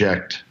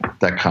project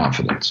that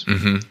confidence.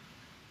 Mm-hmm.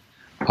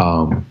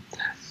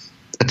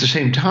 At the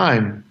same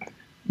time,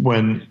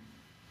 when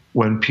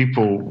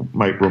people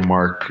might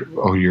remark,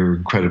 "Oh, you're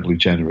incredibly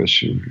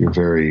generous. You're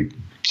very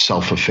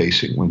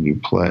self-effacing when you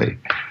play,"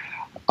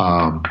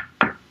 I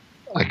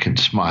can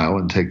smile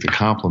and take the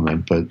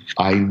compliment, but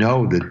I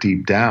know that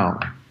deep down,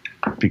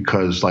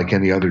 because like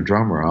any other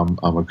drummer,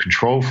 I'm a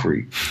control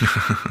freak.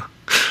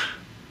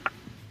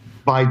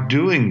 By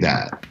doing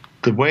that,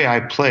 the way I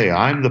play,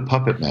 I'm the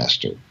puppet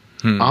master.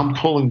 I'm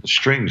pulling the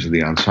strings of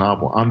the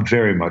ensemble. I'm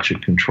very much in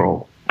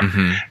control.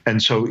 Mm-hmm.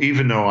 And so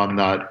even though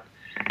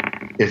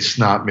it's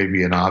not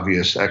maybe an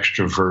obvious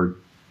extrovert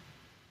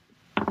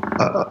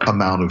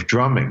amount of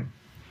drumming,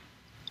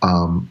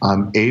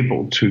 I'm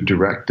able to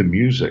direct the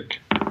music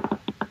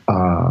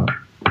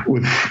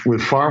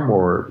with far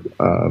more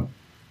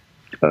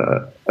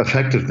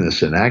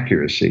effectiveness and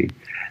accuracy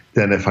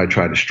than if I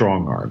try to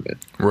strong arm it.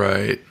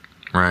 Right.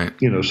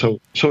 So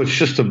it's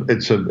just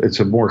it's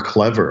a more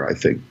clever, I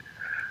think,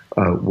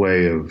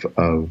 way of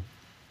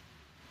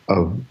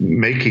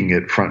making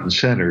it front and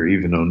center,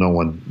 even though no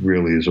one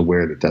really is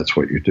aware that that's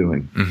what you're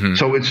doing. Mm-hmm.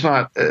 So it's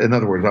not, in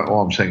other words,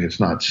 all I'm saying, it's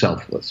not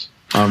selfless.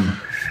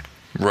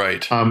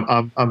 Right.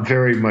 I'm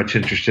very much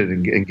interested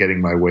in getting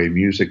my way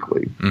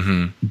musically,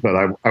 mm-hmm. but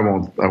I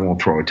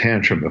won't throw a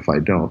tantrum if I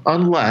don't,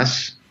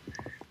 unless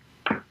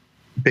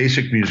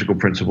basic musical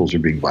principles are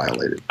being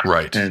violated.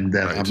 Right. And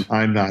then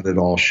I'm not at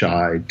all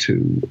shy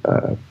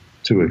to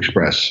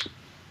express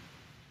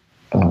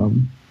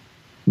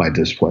my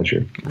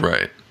displeasure.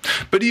 Right.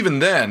 But even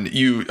then,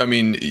 you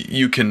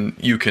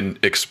can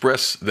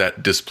express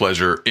that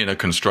displeasure in a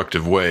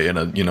constructive way,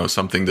 in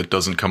something that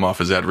doesn't come off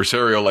as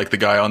adversarial, like the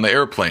guy on the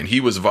airplane. He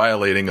was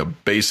violating a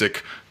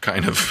basic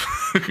kind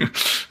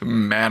of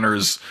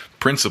manners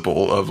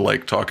principle of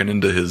like talking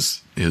into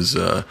his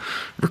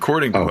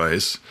recording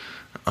device.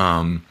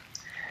 Certainly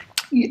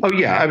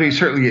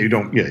you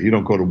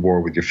don't go to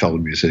war with your fellow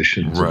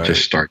musicians and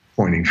just start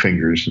pointing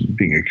fingers and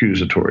being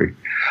accusatory.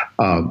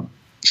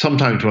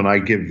 Sometimes when I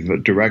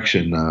give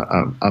direction,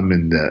 I'm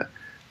in the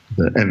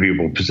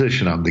enviable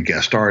position. I'm the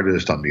guest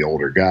artist. I'm the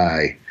older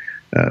guy.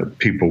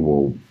 People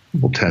will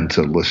tend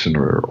to listen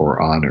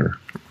or honor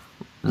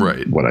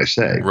what I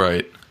say.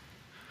 Right.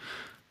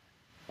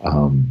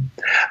 The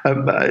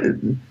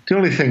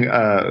only thing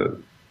I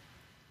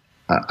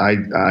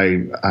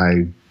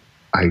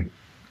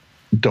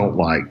don't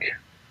like,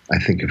 I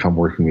think, if I'm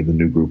working with a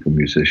new group of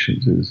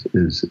musicians,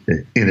 is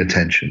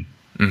inattention.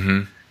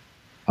 Mm-hmm.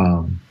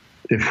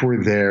 If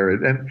we're there,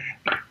 and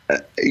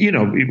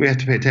we have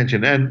to pay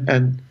attention,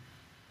 and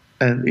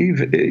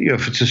even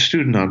if it's a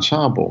student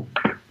ensemble,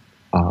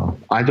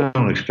 I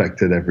don't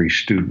expect that every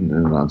student in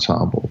an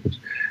ensemble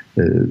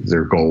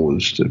their goal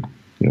is to,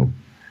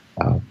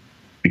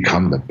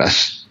 become the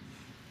best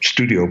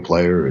studio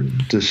player in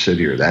this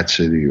city or that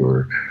city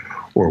or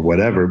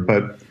whatever.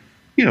 But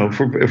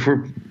if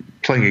we're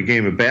playing a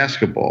game of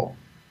basketball,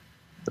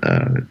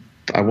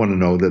 I want to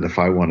know that if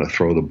I want to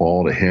throw the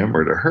ball to him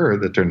or to her,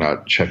 that they're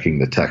not checking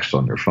the text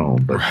on their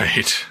phone, but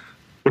right,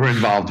 they're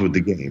involved with the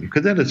game,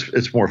 because then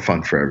it's more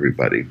fun for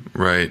everybody.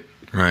 Right.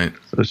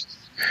 So it's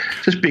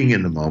just being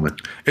in the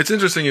moment. It's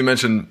interesting you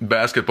mentioned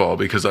basketball,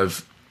 because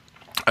I've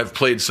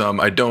played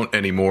some. I don't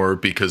anymore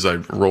because I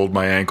rolled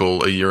my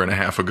ankle a year and a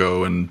half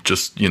ago, and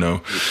just,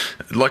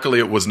 luckily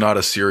it was not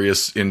a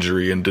serious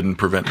injury and didn't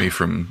prevent me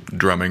from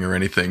drumming or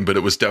anything, but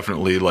it was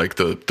definitely like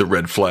the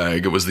red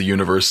flag. It was the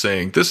universe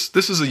saying, this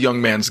is a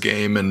young man's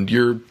game and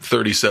you're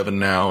 37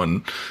 now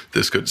and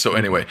this could. So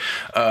anyway,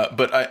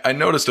 but I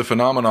noticed a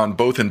phenomenon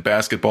both in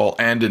basketball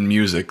and in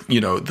music.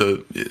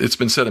 It's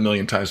been said a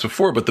million times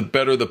before, but the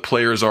better the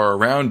players are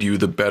around you,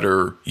 the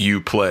better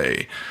you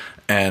play.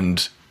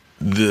 And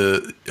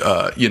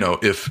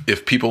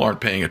if people aren't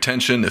paying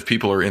attention, if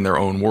people are in their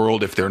own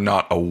world, if they're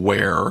not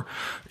aware,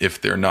 if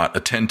they're not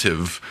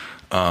attentive,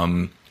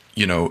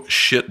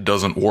 shit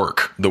doesn't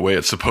work the way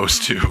it's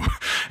supposed to.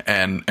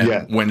 And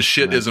when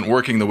shit isn't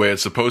working the way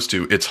it's supposed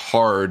to, it's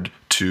hard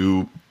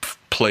to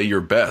play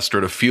your best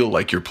or to feel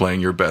like you're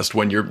playing your best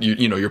when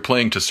you're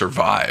playing to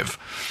survive.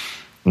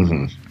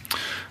 Mm-hmm.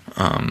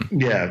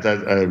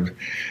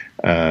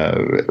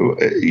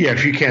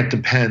 If you can't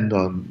depend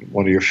on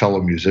one of your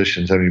fellow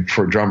musicians, I mean,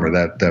 for a drummer,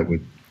 that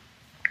would,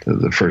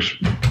 the first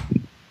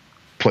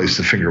place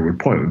the finger would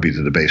point would be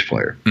to the bass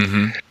player.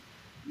 Mm-hmm.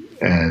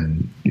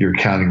 And you're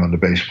counting on the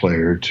bass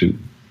player to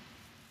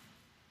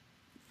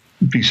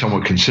be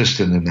somewhat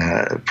consistent in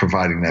that,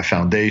 providing that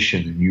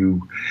foundation, and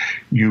you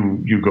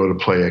go to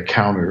play a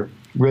counter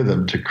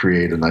rhythm to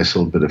create a nice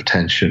little bit of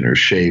tension or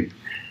shape,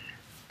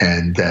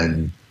 and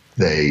then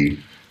they're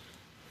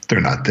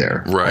not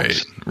there. Right.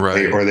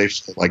 Or they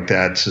feel like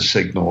that's a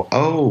signal,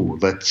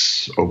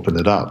 let's open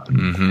it up.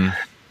 Mm-hmm.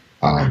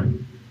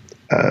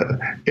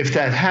 If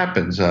that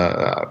happens,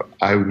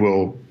 I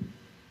will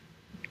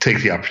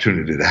take the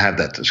opportunity to have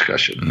that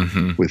discussion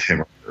mm-hmm. with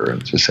him or her,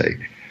 and to say,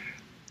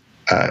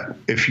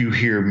 if you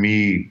hear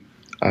me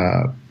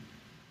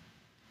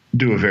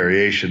do a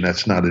variation,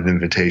 that's not an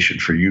invitation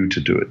for you to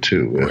do it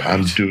too. Right.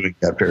 I'm doing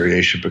that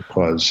variation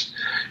because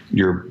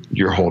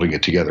you're holding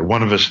it together.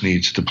 One of us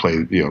needs to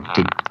play,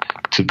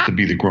 to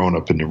be the grown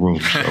up in the room.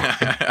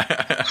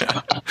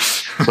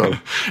 So,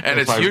 and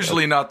it's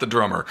usually not the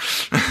drummer.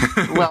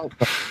 Well,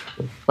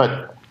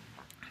 but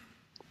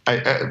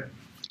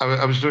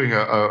I was doing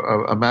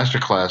a master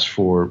class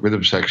for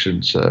rhythm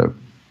sections. It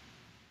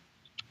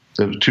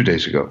was 2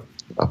 days ago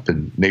up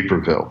in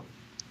Naperville,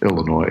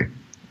 Illinois.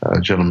 A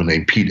gentleman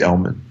named Pete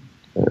Elman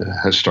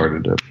has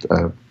started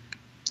a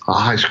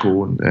high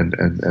school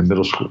and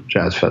middle school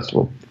jazz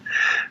festival.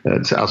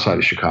 It's outside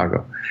of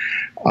Chicago.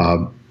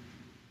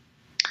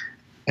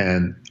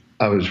 And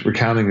I was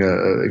recounting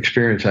an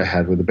experience I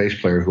had with a bass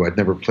player who I'd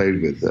never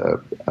played with,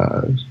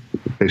 a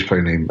bass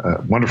player named,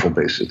 wonderful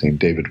bassist named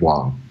David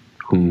Wong,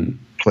 who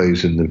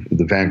plays in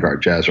the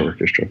Vanguard Jazz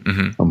Orchestra,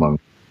 mm-hmm. among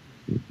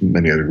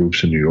many other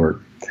groups in New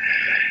York.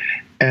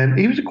 And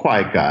he was a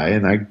quiet guy,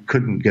 and I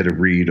couldn't get a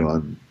read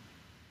on,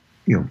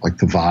 like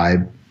the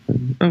vibe. I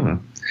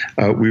don't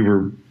know. We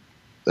were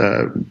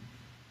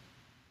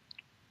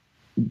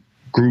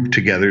grouped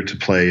together to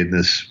play in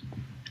this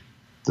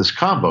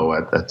combo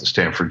at the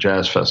Stanford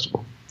Jazz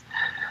Festival.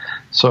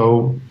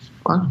 So,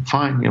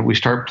 fine. We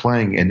start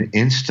playing, and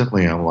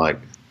instantly I'm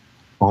like,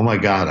 oh my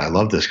God, I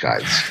love this guy.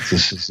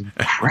 This is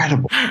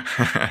incredible.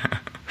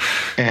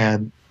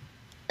 And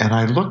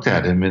I looked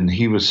at him, and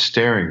he was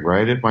staring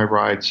right at my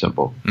ride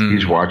cymbal. Mm.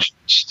 He's watching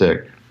the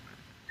stick.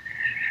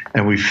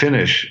 And we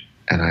finish,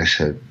 and I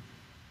said,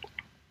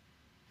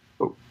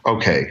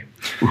 okay,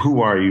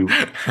 who are you?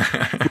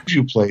 Who did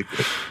you play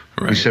with?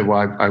 Right. He said,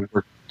 well,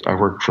 I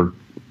worked for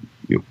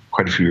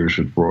quite a few years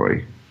with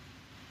Roy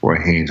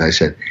Haynes. I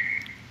said,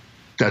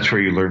 that's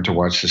where you learned to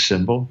watch the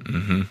cymbal?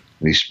 Mm-hmm. And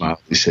he smiled.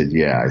 He said,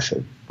 yeah. I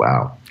said,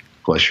 wow,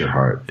 bless your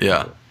heart.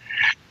 Yeah.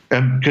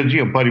 And because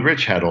Buddy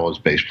Rich had all his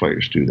bass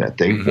players do that.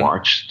 They mm-hmm.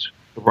 watched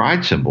the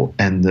ride cymbal,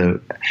 and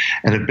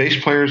if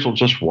bass players will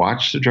just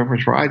watch the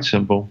drummer's ride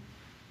cymbal,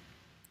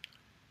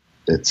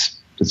 it's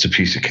a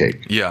piece of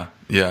cake. Yeah.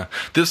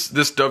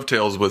 This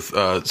dovetails with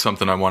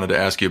something I wanted to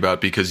ask you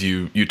about, because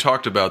you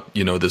talked about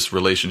this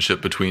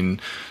relationship between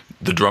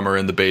the drummer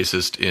and the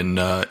bassist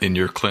in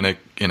your clinic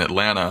in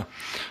Atlanta.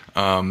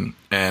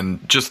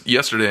 And just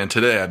yesterday and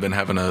today, I've been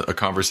having a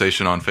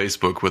conversation on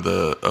Facebook with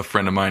a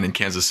friend of mine in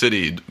Kansas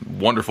City,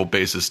 wonderful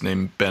bassist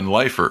named Ben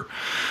Leifer.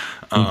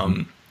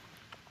 Mm-hmm.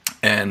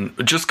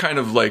 And just kind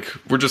of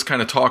we're just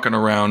kind of talking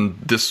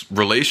around this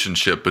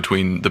relationship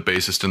between the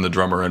bassist and the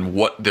drummer, and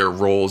what their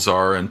roles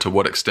are, and to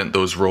what extent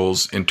those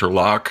roles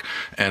interlock,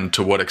 and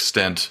to what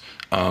extent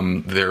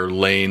their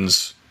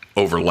lanes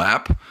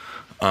overlap.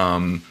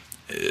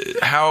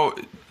 How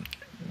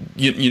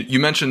you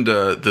mentioned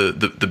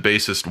the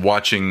bassist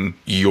watching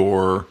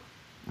your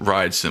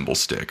ride cymbal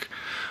stick.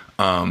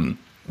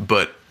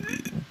 But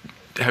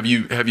have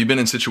you been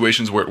in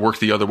situations where it worked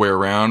the other way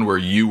around, where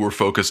you were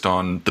focused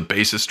on the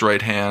bassist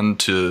right hand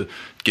to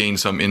gain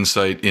some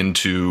insight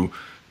into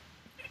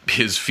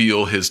his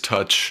feel, his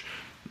touch,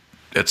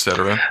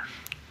 etc.?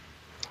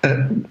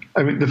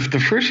 I mean,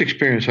 the first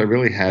experience I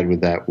really had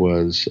with that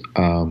was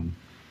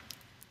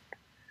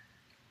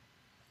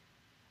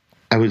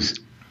I was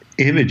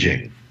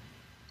imaging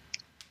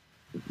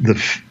the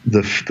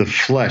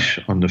flesh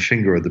on the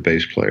finger of the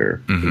bass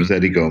player. It was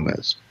Eddie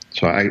Gomez.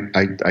 So I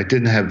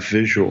didn't have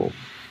visual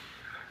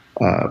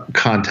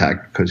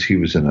contact because he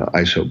was in an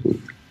ISO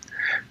booth.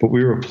 But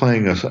we were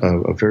playing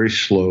a very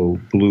slow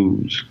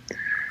blues.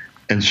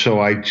 And so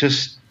I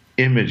just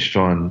imaged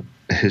on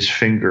his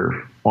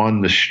finger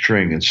on the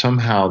string, and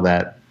somehow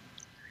that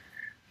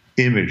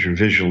image or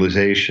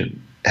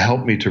visualization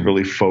helped me to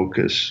really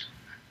focus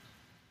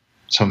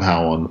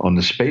somehow on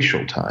the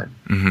spatial time.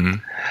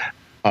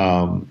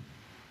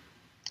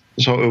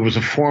 So it was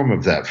a form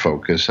of that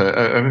focus.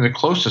 I mean, the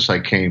closest I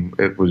came,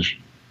 it was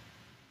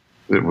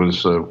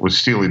with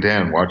Steely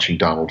Dan watching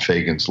Donald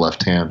Fagen's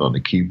left hand on the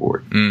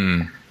keyboard.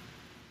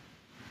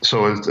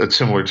 So it's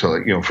similar to,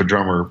 like, if a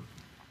drummer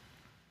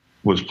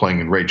was playing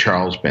in Ray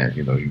Charles' band,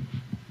 you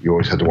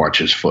always had to watch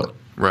his foot.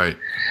 Right.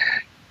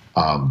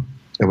 And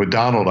with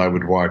Donald, I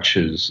would watch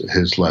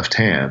his left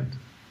hand,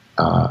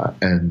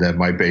 and then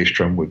my bass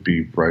drum would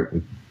be right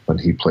when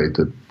he played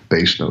the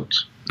bass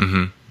notes,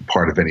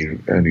 part of any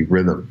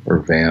rhythm or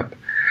vamp,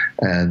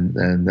 and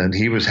then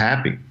he was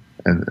happy.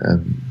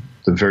 And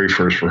the very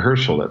first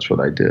rehearsal, that's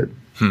what I did,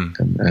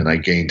 and I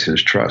gained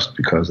his trust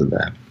because of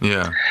that.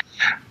 Yeah.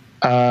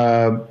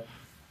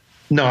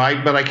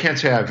 But I can't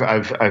say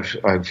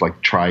I've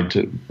like tried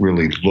to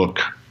really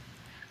look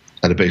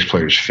at a bass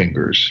player's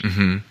fingers.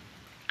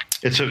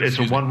 It's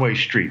a one-way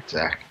street,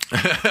 Zach.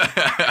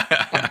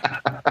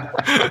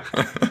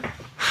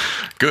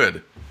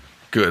 Good.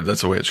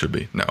 That's the way it should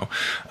be. No,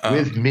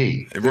 with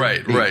me.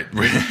 Right.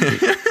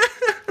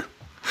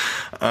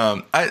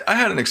 I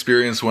had an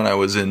experience when I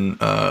was in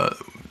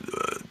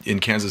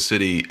Kansas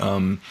City.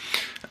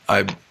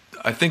 I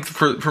think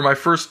for my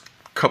first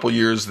couple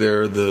years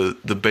there, the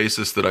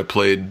bassists that I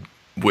played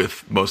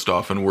with most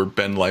often were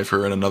Ben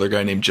Leifer and another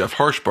guy named Jeff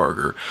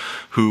Harshbarger,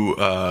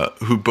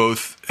 who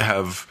both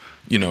have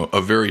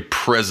a very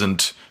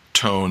present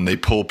tone. They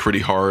pull pretty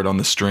hard on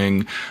the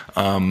string.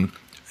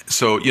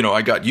 So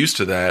I got used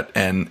to that,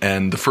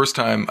 and the first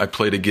time I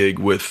played a gig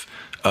with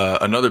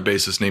another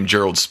bassist named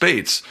Gerald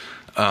Spates,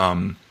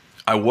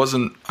 I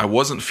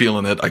wasn't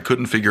feeling it. I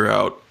couldn't figure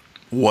out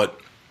what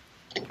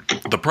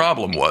the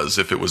problem was,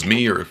 if it was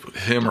me or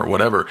him or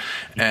whatever.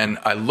 And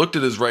I looked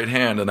at his right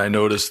hand and I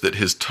noticed that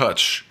his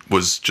touch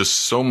was just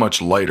so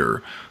much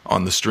lighter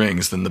on the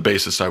strings than the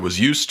bassist I was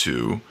used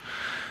to.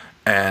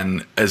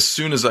 And as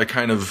soon as I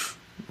kind of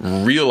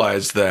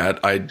realized that,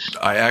 I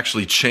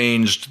actually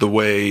changed the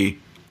way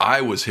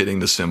I was hitting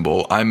the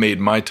cymbal. I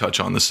made my touch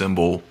on the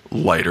cymbal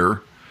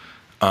lighter,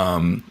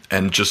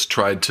 and just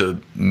tried to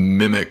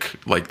mimic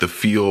like the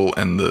feel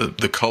and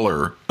the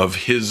color of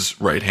his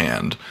right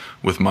hand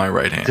with my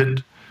right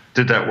hand.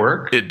 Did that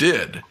work? It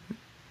did.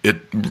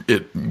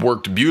 It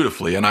worked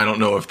beautifully, and I don't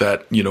know if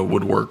that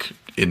would work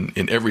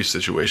in every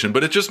situation,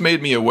 but it just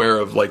made me aware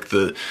of like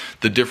the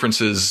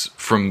differences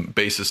from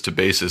bassist to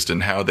bassist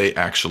and how they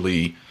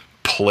actually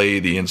play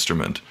the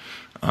instrument.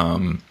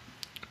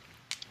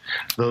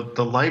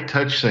 The light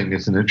touch thing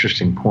is an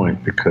interesting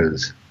point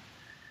because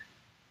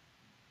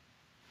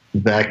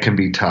that can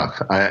be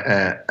tough.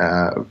 And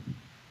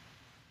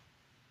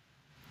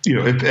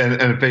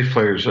bass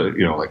players,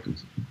 like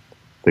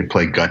they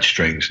play gut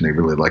strings and they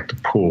really like to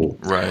pull.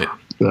 Right.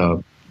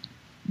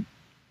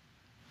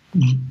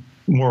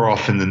 More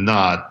often than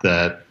not,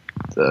 that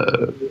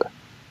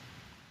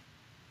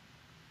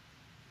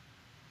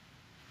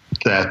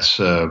that's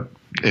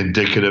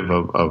indicative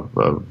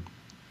of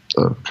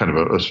kind of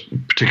a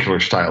particular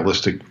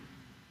stylistic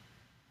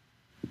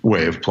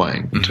way of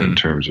playing in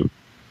terms of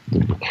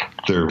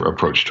their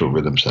approach to a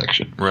rhythm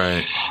section.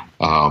 Right.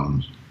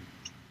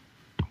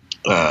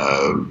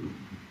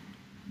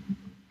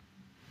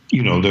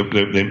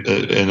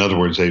 In other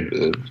words,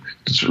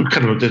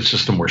 it's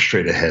just a more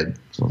straight ahead,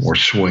 more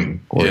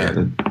swing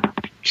oriented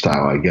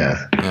style, I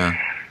guess. Yeah.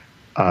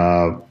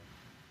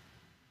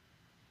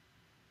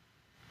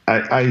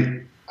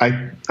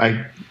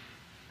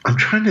 I'm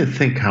trying to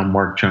think how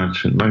Mark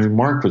Johnson. I mean,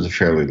 Mark was a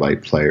fairly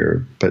light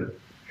player, but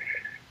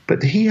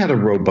he had a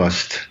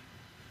robust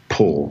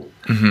pull.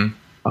 Bass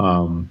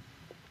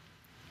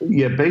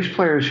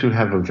players who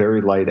have a very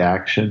light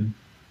action,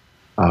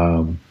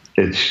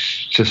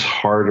 it's just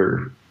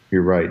harder.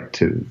 You're right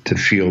to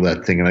feel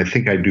that thing, and I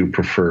think I do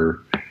prefer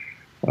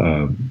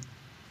a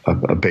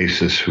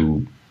bassist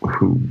who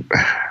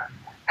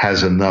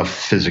has enough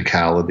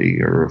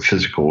physicality or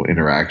physical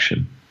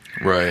interaction.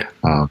 Right.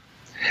 And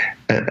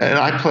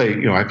I play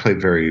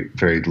very,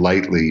 very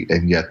lightly,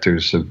 and yet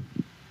there's a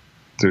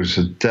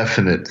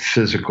definite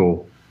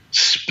physical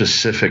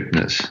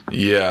specificness.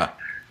 Yeah.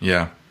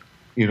 You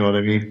know what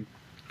I mean?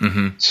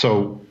 Mm-hmm.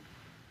 So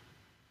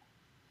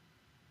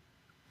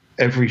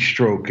every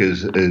stroke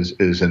is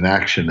an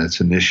action that's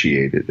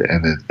initiated,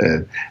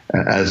 and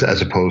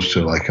as opposed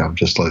to like I'm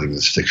just letting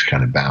the sticks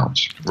kind of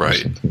bounce.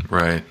 Right.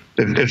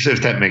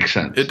 If that makes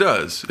sense. It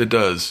does.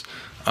 This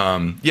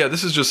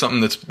is just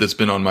something that's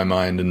been on my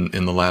mind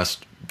in the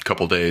last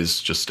couple days.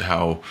 Just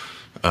how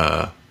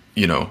how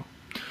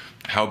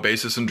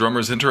bassists and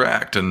drummers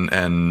interact,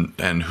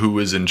 and who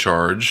is in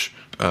charge,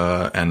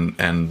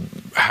 and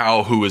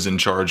how who is in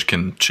charge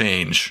can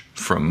change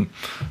from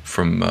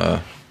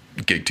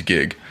gig to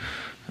gig.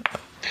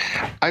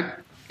 I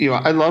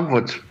love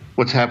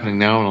what's happening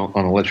now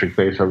on electric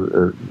bass.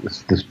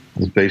 This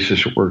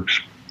bassist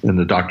works in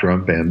the Dr.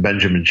 Ump band,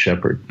 Benjamin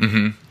Shepherd,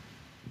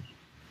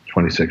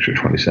 26 or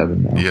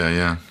 27 now.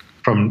 Yeah.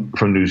 From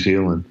New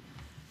Zealand,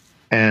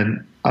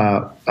 and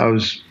I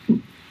was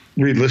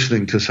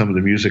re-listening to some of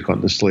the music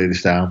on this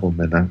latest album,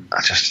 and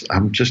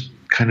I'm just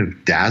kind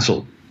of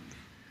dazzled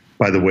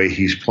by the way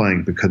he's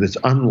playing, because it's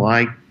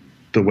unlike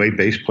the way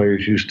bass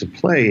players used to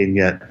play,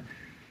 and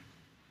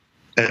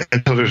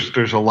so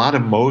there's a lot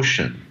of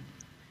motion,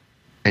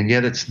 and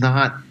yet it's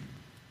not.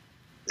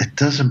 It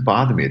doesn't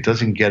bother me. It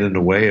doesn't get in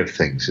the way of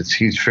things.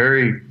 He's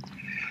very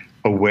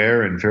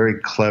aware and very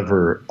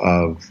clever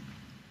of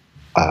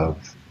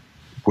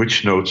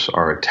which notes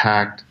are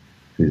attacked,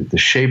 the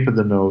shape of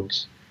the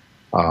notes.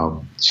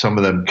 Some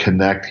of them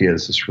connect. He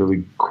has this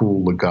really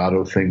cool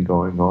legato thing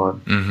going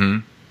on.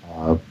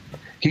 Mm-hmm.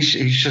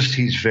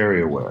 He's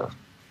very aware,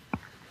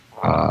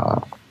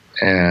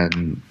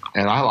 and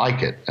I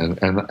like it.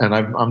 And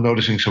I'm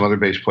noticing some other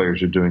bass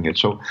players are doing it.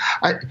 So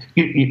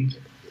in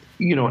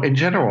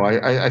general,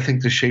 I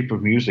think the shape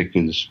of music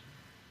is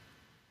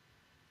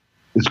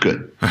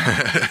good.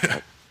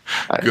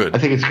 Good. I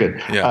think it's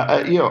good.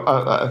 Yeah.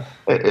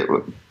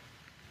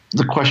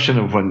 The question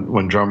of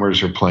when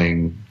drummers are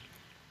playing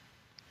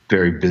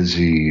very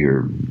busy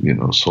or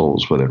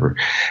solos, whatever,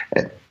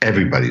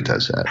 everybody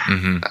does that.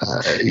 Mm-hmm.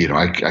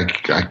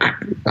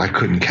 I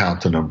couldn't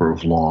count the number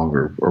of long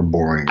or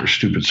boring or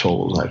stupid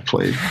solos I've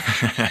played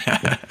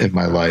in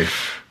my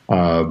life.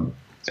 And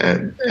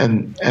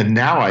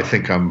now I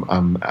think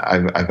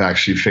I've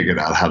actually figured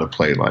out how to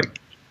play like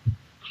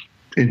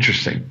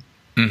interesting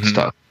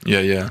stuff.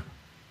 Yeah.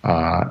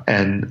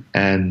 And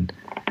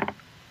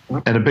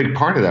a big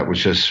part of that was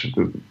just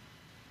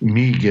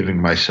me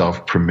giving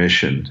myself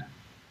permission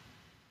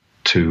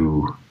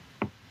to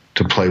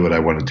play what I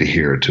wanted to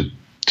hear, to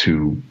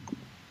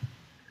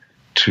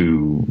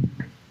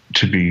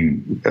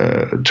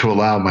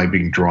allow my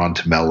being drawn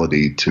to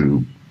melody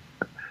to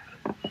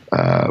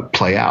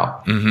play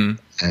out,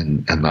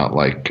 and not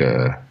like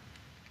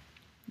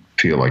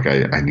feel like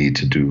I need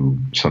to do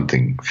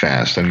something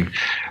fast. I mean,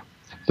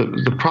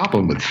 the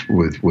problem with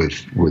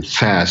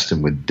fast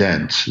and with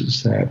dense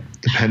is that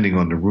depending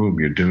on the room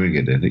you're doing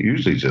it in, it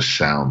usually just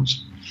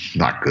sounds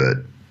not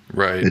good.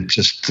 Right. It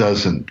just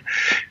doesn't.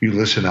 You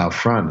listen out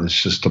front,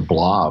 it's just a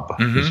blob.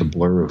 Mm-hmm. It's a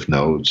blur of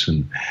notes,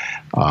 and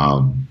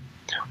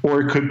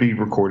or it could be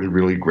recorded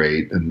really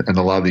great. And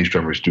a lot of these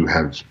drummers do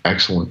have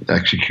excellent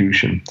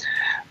execution.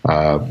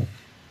 But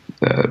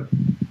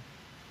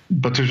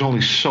there's only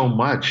so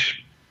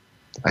much.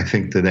 I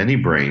think that any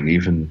brain,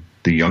 even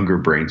the younger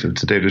brains of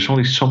today, there's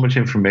only so much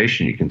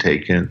information you can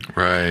take in.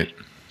 Right.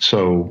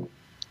 So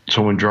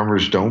when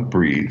drummers don't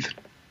breathe,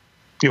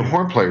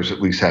 horn players at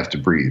least have to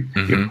breathe.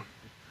 Mm-hmm.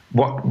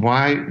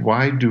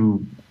 Why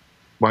do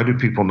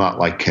people not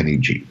like Kenny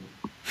G?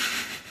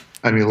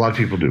 I mean, a lot of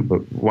people do, but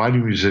why do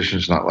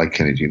musicians not like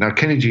Kenny G? Now,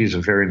 Kenny G is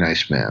a very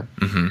nice man,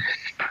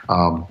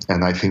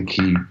 and I think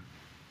he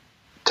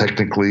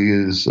technically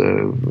is,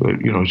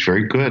 he's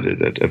very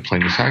good at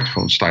playing the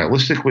saxophone.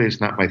 Stylistically,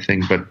 it's not my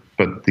thing,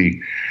 but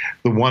the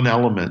one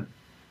element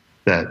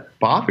that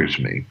bothers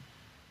me,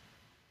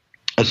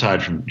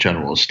 aside from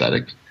general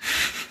aesthetics,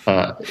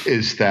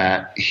 is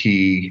that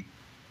he,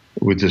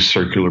 with this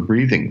circular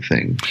breathing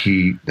thing,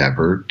 he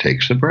never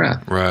takes a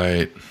breath.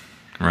 Right.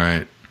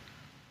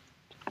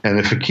 And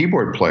if a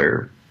keyboard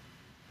player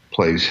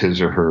plays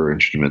his or her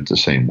instrument the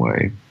same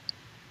way,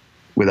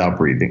 without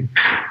breathing,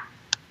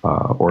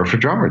 or if a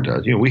drummer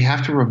does, we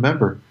have to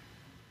remember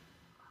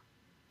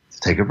to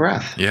take a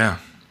breath. Yeah.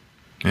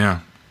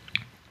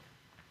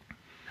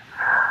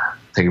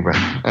 Take a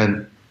breath.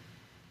 And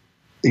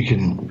you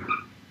can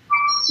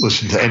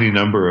listen to any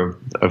number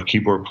of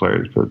keyboard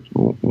players, but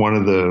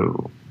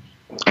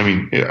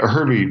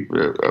Herbie,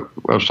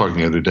 I was talking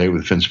the other day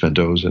with Vince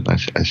Mendoza, and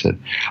I said,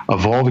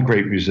 of all the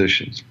great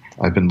musicians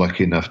I've been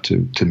lucky enough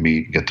to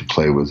meet and get to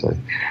play with,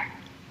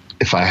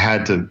 if I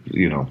had to,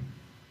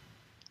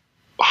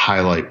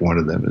 highlight one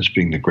of them as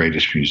being the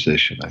greatest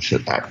musician, I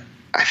said,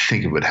 I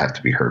think it would have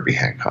to be Herbie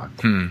Hancock.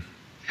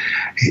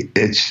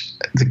 It's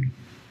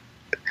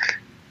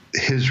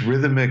his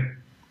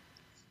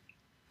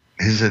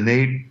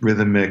innate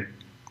rhythmic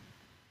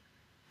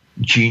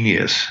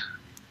genius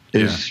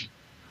is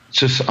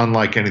just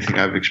unlike anything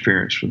I've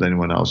experienced with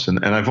anyone else.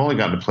 And I've only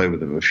gotten to play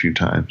with him a few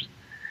times.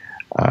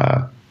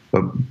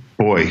 but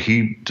boy,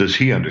 does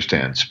he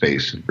understand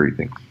space and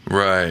breathing.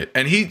 Right.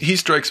 And he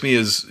strikes me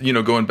as,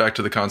 going back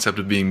to the concept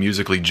of being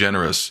musically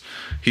generous,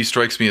 he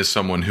strikes me as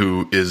someone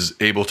who is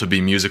able to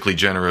be musically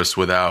generous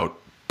without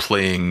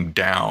playing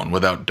down,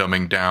 without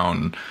dumbing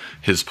down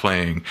his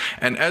playing.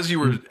 And as you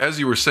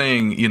were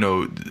saying,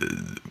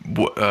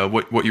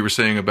 what you were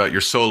saying about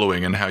your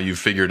soloing and how you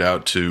figured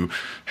out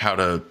how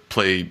to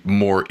play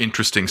more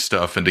interesting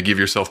stuff and to give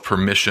yourself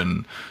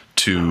permission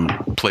to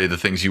play the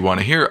things you want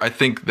to hear, I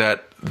think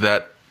that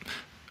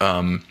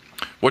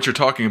what you're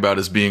talking about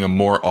is being a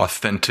more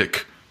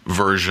authentic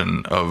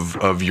version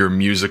of your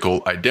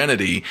musical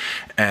identity.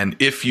 And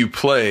if you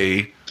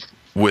play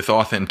with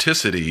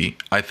authenticity,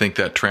 I think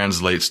that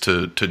translates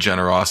to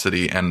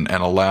generosity and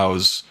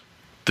allows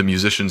the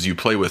musicians you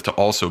play with to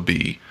also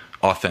be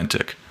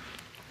authentic.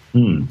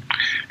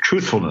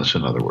 Truthfulness,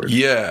 in other words.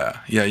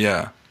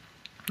 Yeah.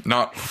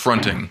 Not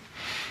fronting.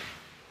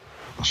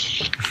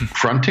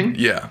 Fronting?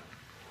 Yeah.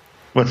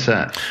 What's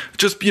that?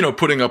 Just,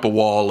 putting up a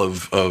wall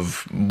of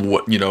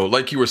what,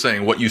 like you were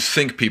saying, what you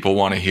think people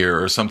want to hear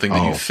or something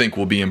that you think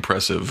will be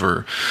impressive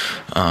or,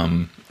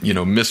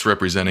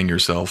 misrepresenting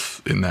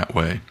yourself in that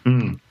way.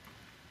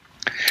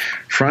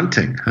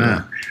 Fronting, huh?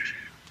 Yeah.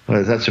 Well,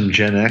 is that some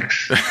Gen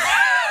X?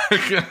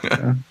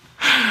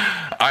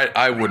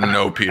 I wouldn't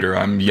know, Peter.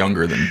 I'm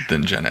younger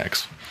than Gen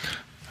X.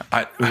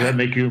 Does that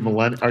make you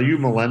millennial? Are you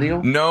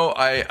millennial? No,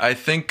 I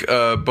think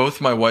both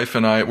my wife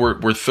and I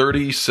we're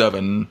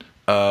 37.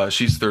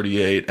 She's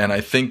 38, and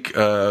I think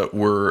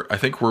we're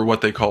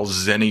what they call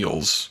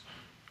Zennials.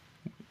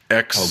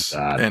 X.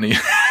 Oh, God.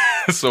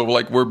 So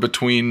like we're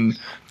between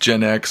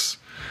Gen X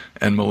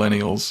and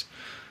millennials.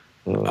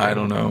 I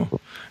don't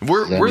know.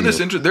 We're this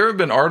there have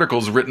been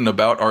articles written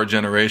about our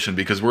generation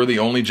because we're the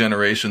only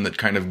generation that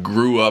kind of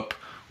grew up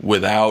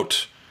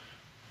without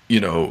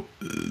the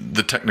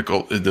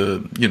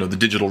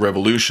digital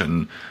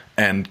revolution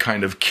and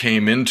kind of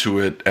came into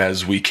it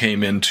as we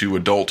came into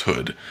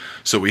adulthood.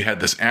 So we had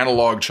this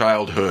analog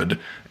childhood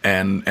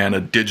and a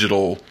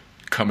digital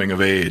coming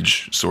of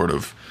age sort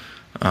of.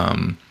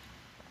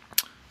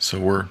 So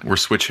we're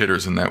switch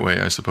hitters in that way,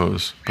 I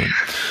suppose. But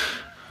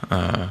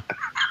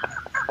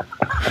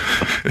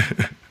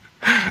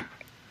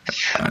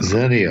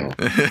Zennial.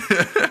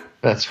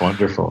 That's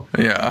wonderful.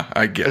 Yeah,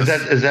 I guess.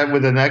 Is that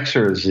with an X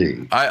or a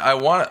Z?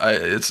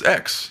 It's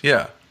X.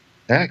 Yeah.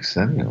 X,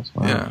 Zennials.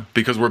 Wow. Yeah,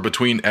 because we're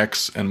between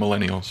X and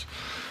millennials.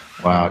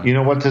 Wow. You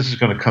know what? This is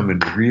going to come in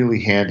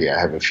really handy. I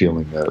have a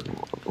feeling that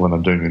when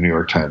I'm doing the New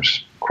York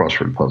Times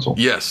crossword puzzle.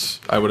 Yes,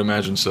 I would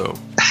imagine so.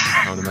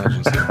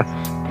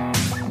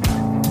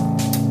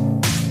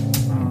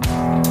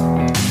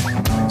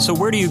 So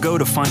where do you go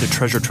to find a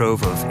treasure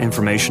trove of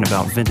information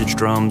about vintage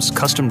drums,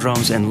 custom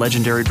drums, and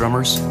legendary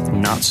drummers?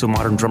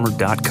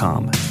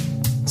 NotSoModernDrummer.com.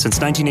 Since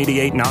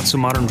 1988, Not So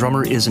Modern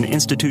Drummer is an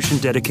institution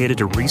dedicated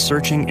to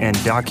researching and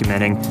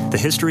documenting the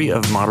history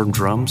of modern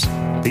drums,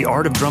 the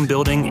art of drum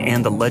building,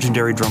 and the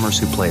legendary drummers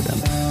who play them.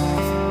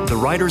 The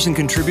writers and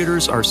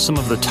contributors are some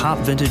of the top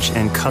vintage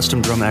and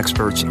custom drum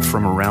experts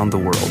from around the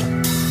world.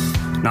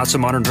 Not So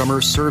Modern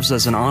Drummer serves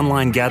as an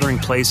online gathering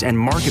place and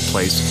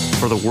marketplace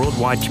for the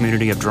worldwide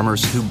community of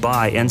drummers who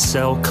buy and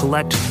sell,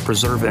 collect,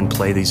 preserve, and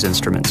play these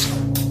instruments.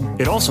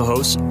 It also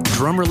hosts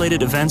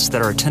drum-related events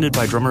that are attended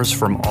by drummers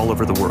from all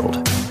over the world.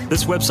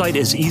 This website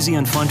is easy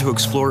and fun to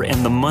explore,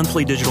 and the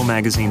monthly digital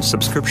magazine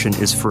subscription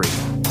is free.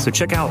 So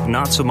check out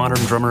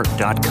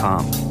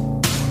NotSoModernDrummer.com.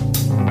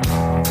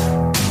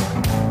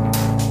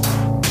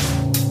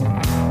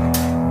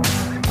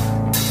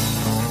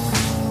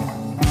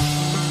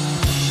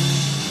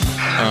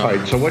 All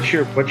right. So what's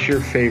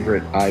your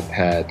favorite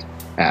iPad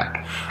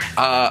app?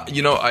 I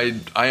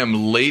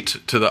am late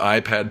to the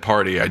iPad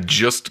party. I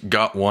just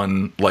got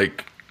one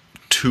like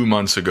 2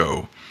 months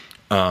ago.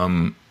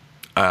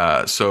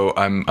 So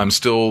I'm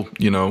still,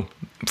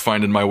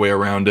 finding my way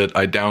around it.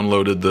 I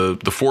downloaded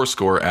the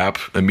Fourscore app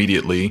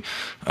immediately,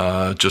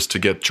 just to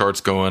get charts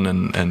going,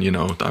 and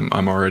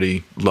I'm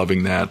already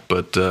loving that.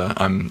 But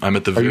I'm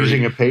at the. Are you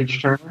using a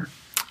page turner?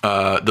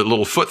 The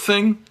little foot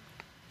thing?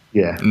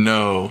 Yeah.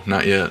 No,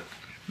 not yet.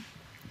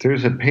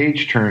 There's a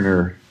page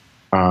turner.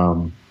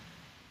 I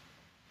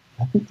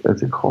think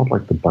is it called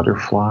like the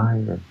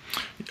Butterfly?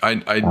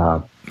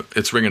 Or,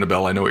 it's ringing a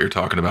bell. I know what you're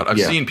talking about. I've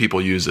seen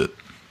people use it.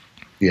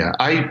 Yeah,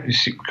 I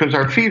see, because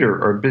our feet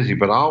are busy,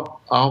 but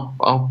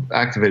I'll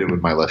activate it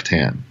with my left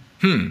hand.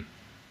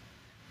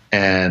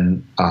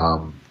 And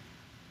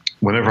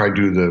whenever I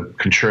do the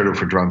concerto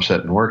for drum set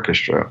and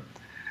orchestra,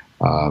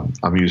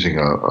 I'm using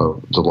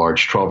the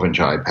large 12-inch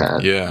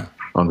iPad. Yeah.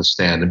 On the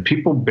stand, and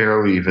people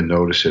barely even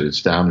notice it.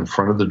 It's down in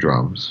front of the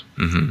drums,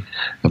 and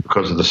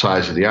because of the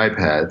size of the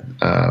iPad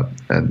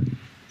and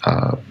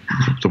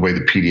the way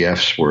the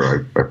PDFs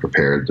were I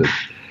prepared,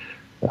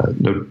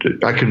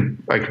 I can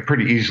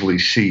pretty easily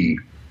see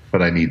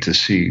what I need to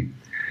see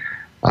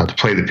to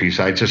play the piece.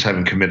 I just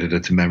haven't committed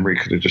it to memory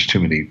because there's just too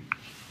many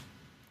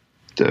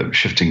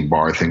shifting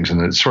bar things,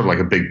 and it's sort of like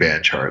a big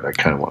band chart. I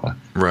kind of want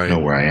to know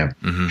where I am.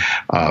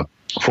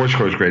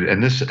 Fourscore is great,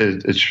 and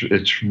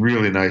it's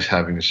really nice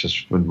having this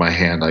just with my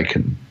hand. I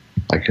can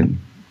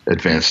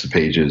advance the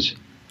pages.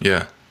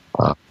 Yeah.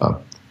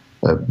 But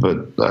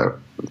let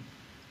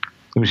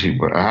me see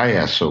what I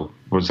asked. So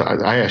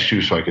I asked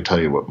you so I could tell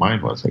you what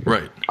mine was.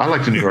 Right. I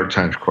like the New York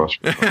Times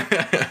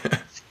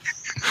crossword.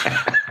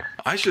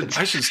 I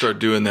should start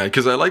doing that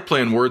because I like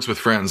playing words with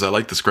friends. I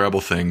like the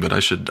Scrabble thing, but I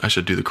should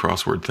do the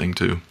crossword thing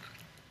too.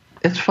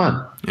 It's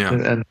fun.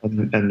 Yeah.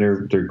 And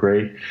they're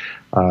great.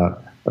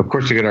 Of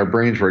course, to get our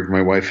brains working,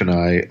 my wife and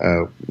I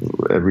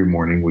every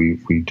morning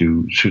we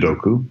do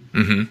Sudoku.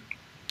 Mm-hmm.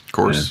 Of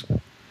course.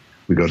 And,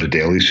 we go to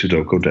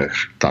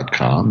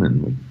dailysudoku.com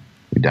and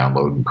we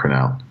download and print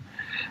out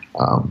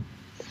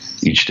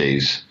each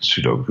day's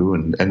Sudoku,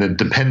 and then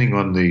depending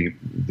on the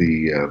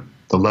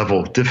level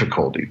of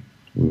difficulty,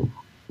 we'll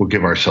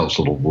give ourselves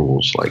little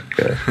rules. Like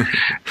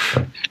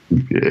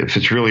if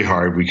it's really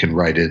hard, we can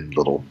write in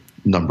little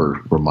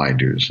number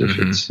reminders. If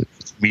it's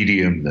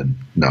medium, then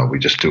no, we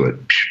just do it.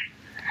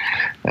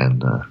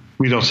 And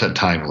we don't set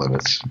time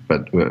limits,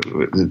 but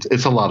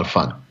it's a lot of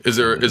fun. Is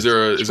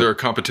there a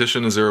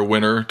competition? Is there a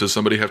winner? Does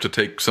somebody have to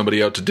take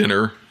somebody out to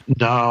dinner?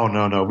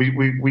 No.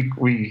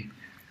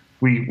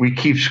 We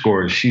keep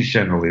scores. She's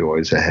generally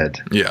always ahead.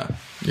 Yeah.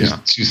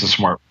 She's the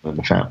smart one in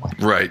the family.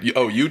 Right.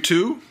 Oh, you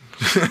too?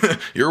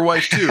 Your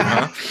wife too,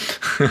 huh?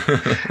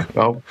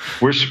 Well,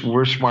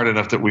 we're smart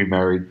enough that we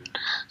married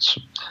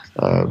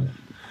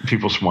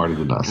people smarter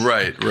than us.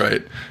 Right.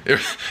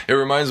 It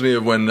reminds me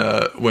of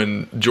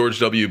when George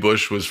W.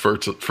 Bush was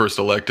first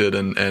elected,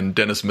 and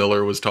Dennis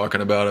Miller was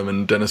talking about him,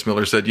 and Dennis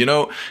Miller said,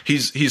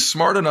 he's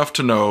smart enough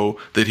to know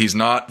that he's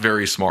not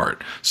very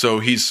smart, so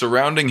he's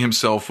surrounding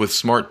himself with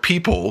smart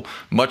people,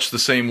 much the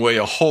same way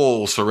a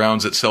hole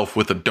surrounds itself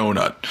with a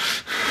donut.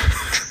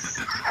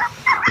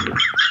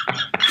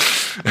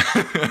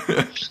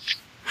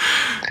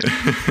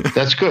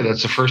 That's good.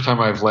 That's the first time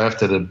I've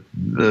laughed at a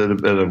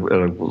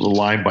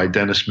line by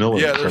Dennis Miller.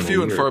 Yeah, they're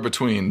few and far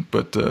between,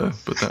 but that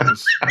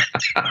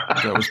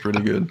was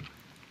pretty good.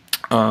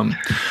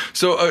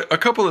 So a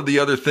couple of the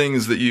other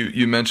things that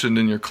you mentioned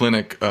in your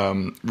clinic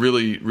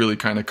really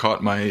kind of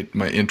caught my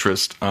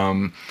interest.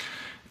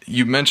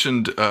 You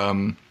mentioned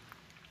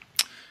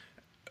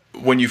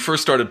when you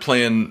first started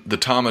playing the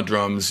Tama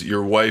drums,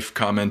 your wife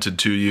commented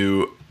to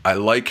you, "I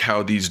like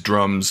how these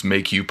drums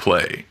make you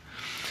play."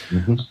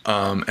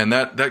 Mm-hmm. And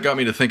that got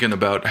me to thinking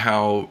about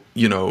how,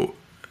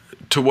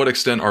 to what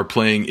extent our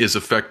playing is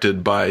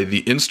affected by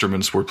the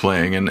instruments we're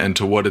playing, and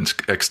to what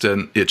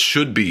extent it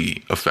should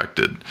be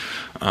affected.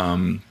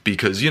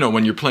 Because,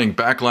 when you're playing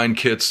backline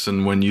kits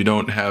and when you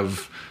don't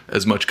have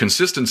as much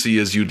consistency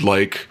as you'd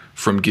like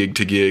from gig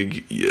to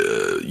gig,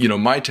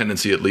 my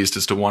tendency at least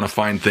is to want to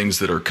find things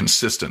that are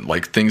consistent,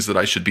 like things that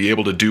I should be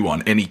able to do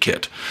on any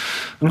kit.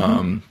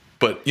 Mm-hmm.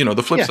 But,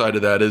 the flip side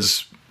of that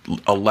is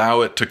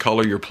allow it to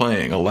color your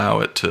playing,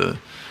 allow it to,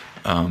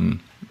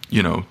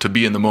 to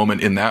be in the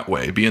moment in that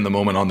way, be in the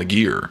moment on the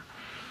gear.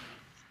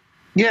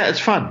 Yeah,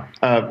 it's fun.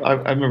 I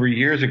remember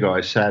years ago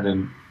I sat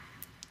in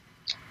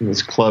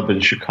this club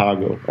in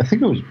Chicago. I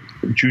think it was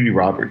Judy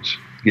Roberts'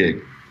 gig.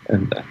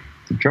 And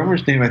the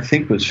drummer's name, I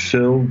think, was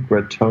Phil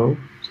Gretteau,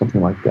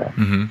 something like that.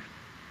 Mm-hmm.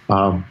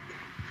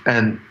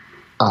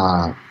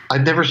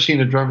 I'd never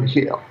seen a drum.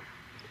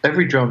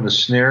 Every drum, the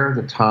snare,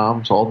 the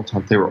toms, all the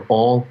time, they were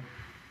all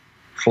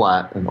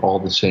flat and all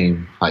the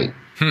same height.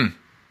 And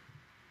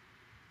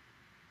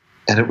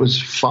it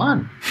was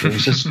fun. It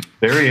was just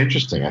very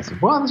interesting. I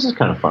said, wow, this is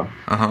kind of fun.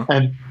 Uh-huh.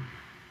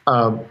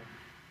 And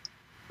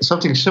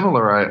something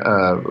similar,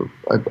 I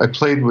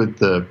played with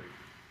the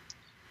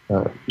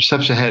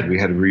Steps Ahead. We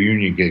had a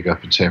reunion gig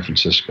up in San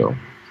Francisco.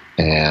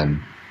 And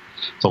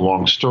it's a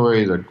long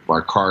story. The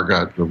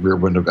rear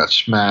window got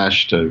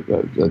smashed. I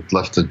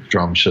left the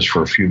drums just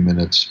for a few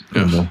minutes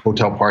in the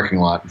hotel parking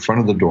lot in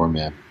front of the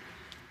doorman.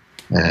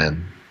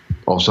 And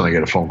all of a sudden I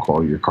get a phone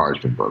call, your car's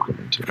been broken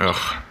into.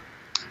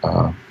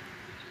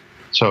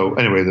 So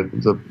anyway,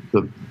 the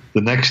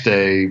next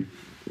day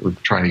we're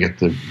trying to get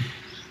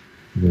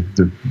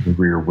the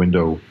rear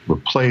window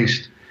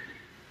replaced.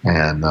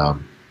 And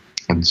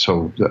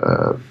so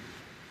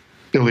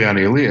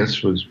Ileana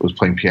Elias was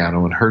playing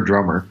piano, and her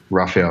drummer,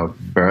 Rafael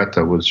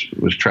Beretta, was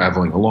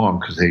traveling along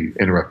because they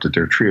interrupted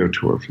their trio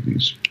tour for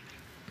these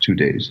 2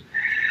 days.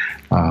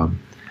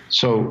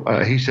 So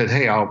he said,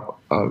 "Hey,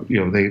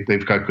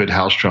 they've got good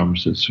house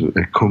drums. It's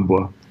a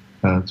Kumbwa.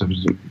 There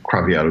was a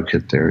Craviotto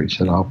kit there." He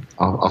said,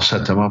 "I'll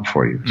set them up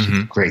for you." Mm-hmm.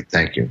 Said, "Great,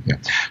 thank you." Yeah.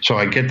 So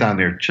I get down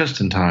there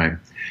just in time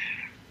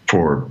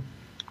for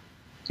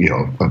a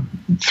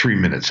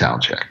 3-minute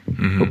sound check.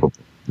 Mm-hmm.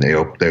 They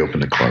open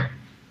the club.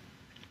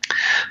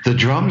 The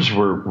drums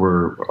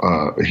were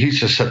he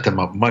just set them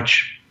up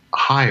much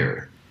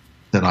higher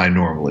than I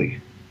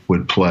normally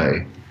would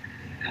play.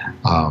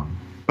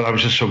 But I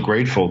was just so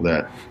grateful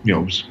that it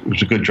was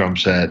a good drum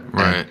set,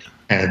 right?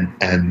 And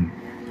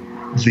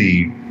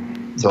the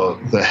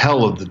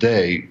hell of the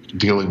day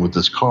dealing with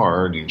this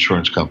car and the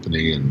insurance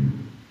company and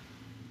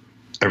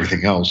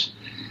everything else.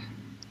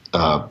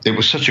 It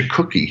was such a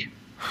cookie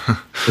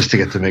just to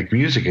get to make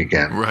music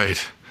again,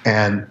 right?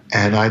 and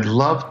I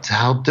loved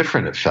how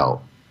different it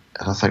felt.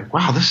 And I was like,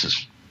 wow, this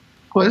is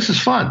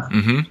fun.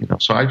 Mm-hmm.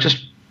 So I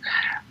just,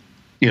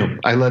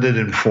 I let it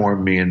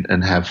inform me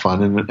and have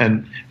fun.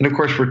 And of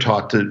course, we're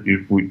taught that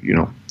you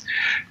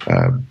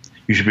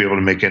should be able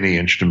to make any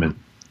instrument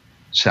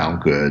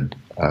sound good,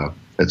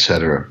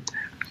 etc.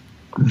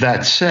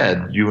 That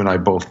said, you and I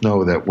both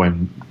know that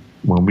when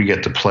we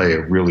get to play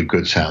a really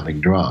good sounding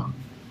drum,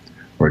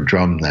 or a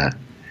drum that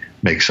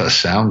makes us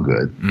sound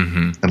good,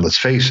 mm-hmm. and let's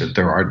face it,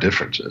 there are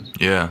differences.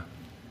 Yeah.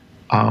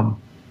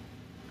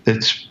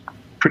 It's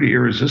pretty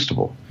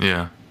irresistible.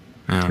 Yeah.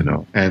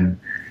 And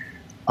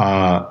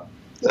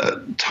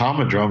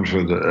Tama Drums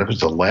was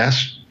the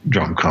last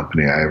drum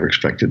company I ever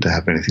expected to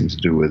have anything to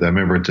do with. I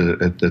remember at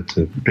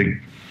the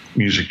big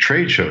music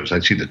trade shows,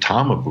 I'd see the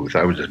Tama booth.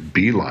 I would just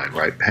beeline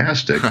right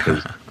past it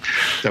because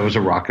that was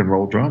a rock and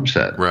roll drum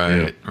set.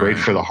 Right. Great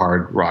for the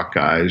hard rock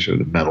guys or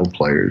the metal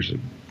players.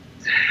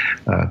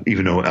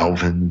 Even though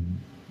Elvin,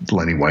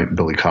 Lenny White, and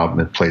Billy Cobham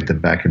had played them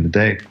back in the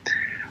day.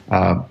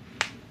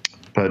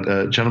 But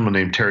a gentleman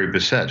named Terry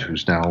Bissett,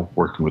 who's now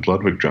working with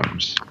Ludwig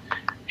Drums,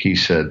 he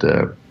said,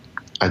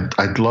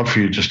 I'd love for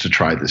you just to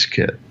try this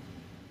kit.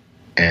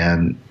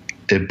 And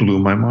it blew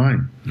my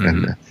mind.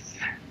 Mm-hmm.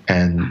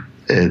 And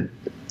it,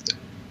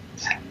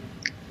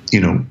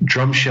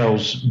 drum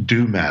shells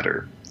do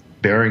matter.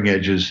 Bearing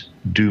edges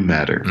do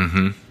matter.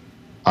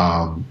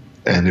 Mm-hmm.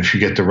 And if you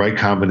get the right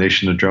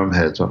combination of drum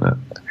heads on it,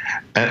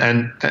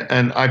 and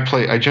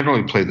I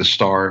generally play the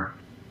Star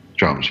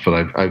drums,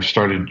 but I've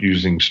started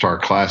using Star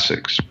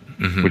Classics,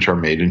 mm-hmm. which are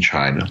made in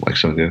China, like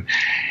some of the,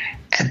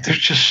 and they're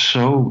just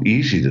so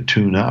easy to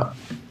tune up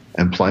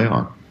and play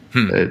on.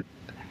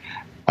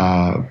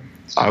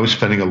 I was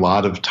spending a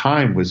lot of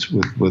time with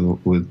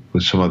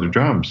some other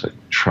drums, like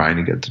trying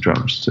to get the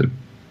drums to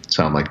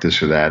sound like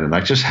this or that, and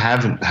I just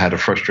haven't had a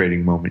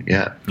frustrating moment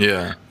yet.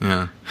 Yeah.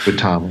 With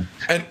Tom.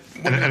 And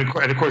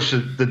of course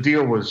the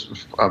deal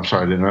was. I'm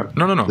sorry to interrupt.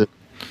 No.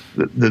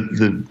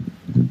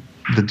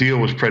 The deal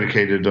was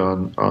predicated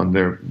on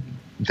their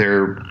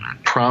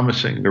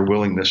promising, their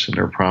willingness and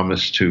their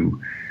promise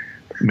to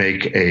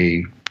make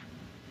a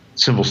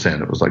cymbal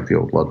stand that was like the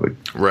old Ludwig.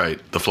 Right,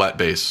 the flat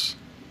bass.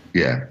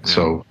 Yeah.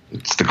 So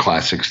it's the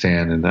classic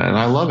stand, and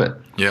I love it.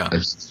 Yeah.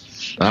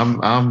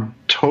 I'm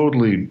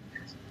totally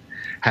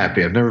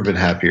happy. I've never been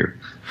happier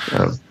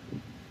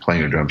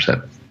playing a drum set.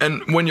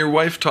 And when your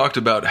wife talked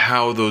about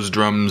how those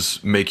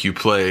drums make you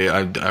play,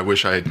 I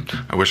wish I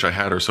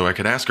had her so I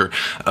could ask her.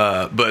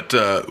 But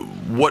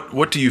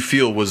what do you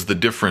feel was the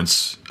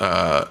difference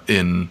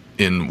in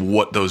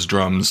what those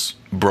drums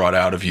brought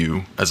out of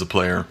you as a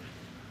player?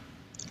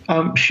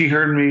 She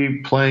heard me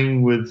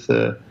playing with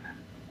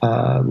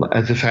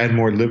as if I had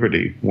more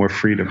liberty, more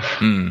freedom.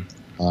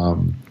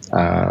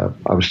 I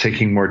was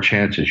taking more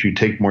chances. You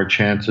take more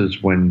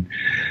chances when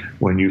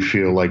you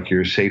feel like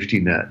your safety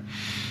net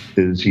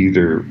is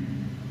either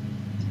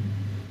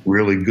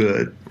really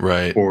good,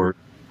 right, or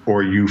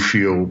you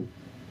feel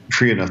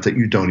free enough that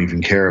you don't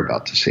even care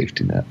about the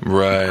safety net.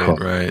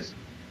 Right.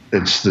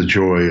 It's the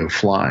joy of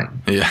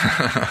flying.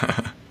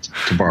 Yeah.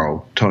 To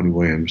borrow Tony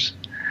Williams'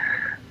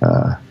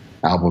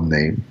 album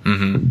name,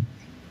 mm-hmm.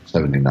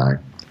 79.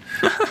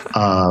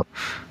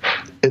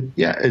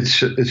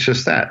 It's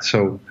just that.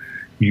 So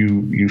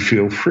you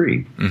feel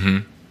free. Mm-hmm.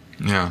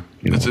 Yeah,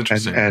 that's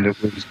interesting. And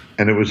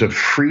it was a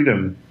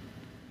freedom.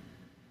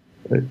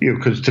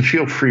 Because to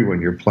feel free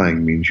when you're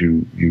playing means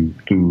you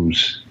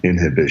lose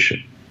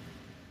inhibition.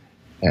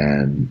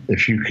 And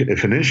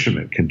if an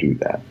instrument can do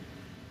that,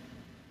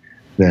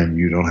 then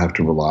you don't have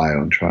to rely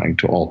on trying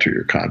to alter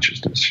your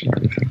consciousness or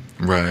anything.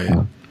 Right.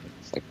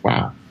 It's like,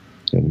 wow,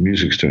 the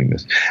music's doing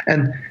this.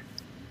 And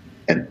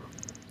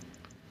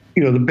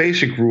the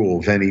basic rule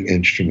of any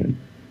instrument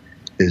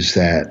is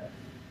that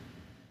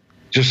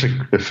just like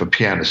if a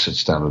pianist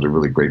sits down at a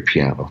really great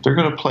piano, they're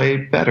going to play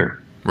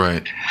better.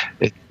 Right.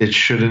 It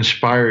should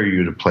inspire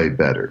you to play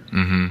better.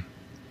 Mm-hmm.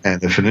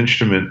 And if an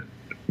instrument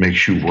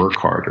makes you work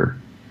harder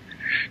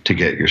to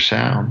get your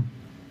sound,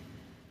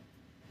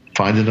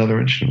 find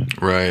another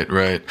instrument.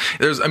 Right.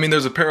 There's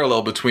a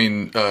parallel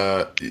between,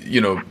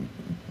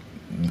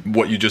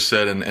 what you just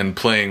said and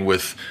playing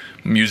with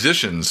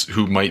musicians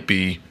who might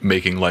be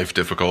making life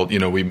difficult.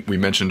 We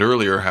mentioned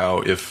earlier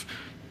how if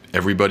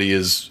everybody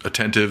is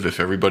attentive, if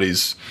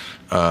everybody's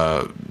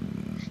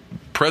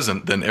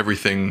present, then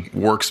everything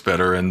works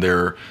better, and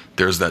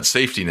there's that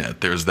safety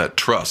net, there's that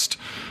trust,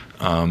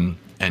 and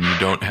you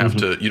don't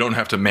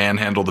have to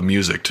manhandle the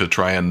music to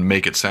try and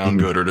make it sound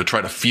good or to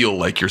try to feel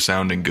like you're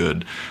sounding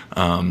good.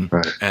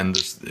 Right. And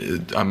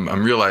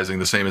I'm realizing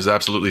the same is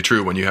absolutely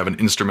true when you have an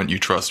instrument you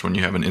trust, when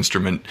you have an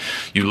instrument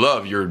you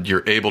love.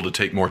 You're able to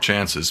take more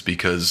chances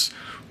because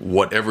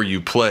whatever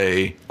you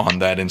play on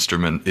that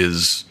instrument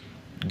is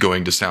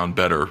going to sound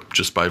better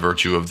just by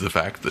virtue of the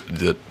fact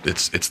that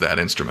it's that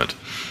instrument.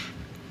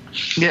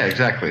 Yeah,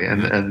 exactly.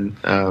 And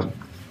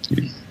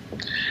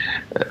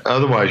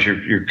otherwise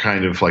you're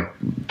kind of like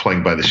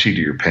playing by the seat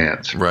of your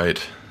pants.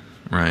 Right.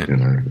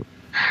 And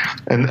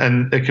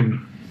it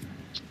can,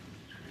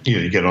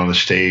 you get on the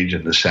stage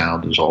and the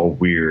sound is all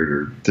weird,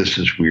 or this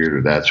is weird,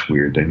 or that's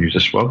weird, then you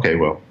just, okay,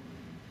 well,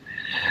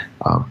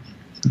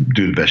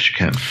 do the best you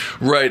can.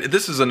 Right.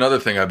 This is another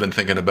thing I've been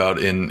thinking about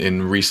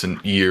in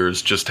recent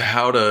years, just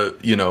how to,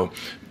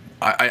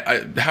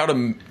 how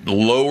to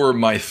lower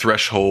my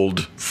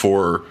threshold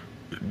for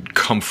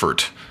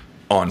comfort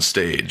on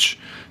stage.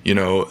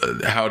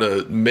 How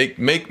to make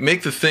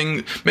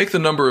the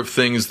number of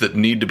things that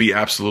need to be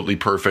absolutely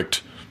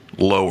perfect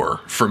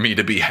lower for me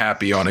to be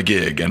happy on a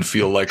gig and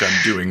feel like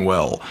I'm doing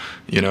well.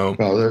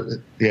 Well,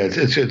 yeah,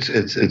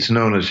 it's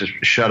known as just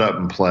shut up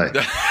and play.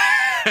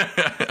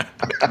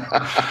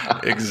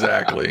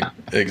 Exactly.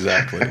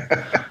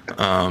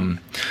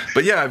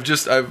 But yeah,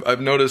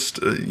 I've noticed,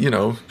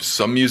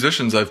 some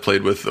musicians I've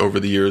played with over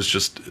the years,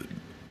 just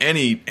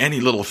any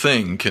little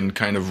thing can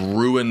kind of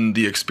ruin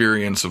the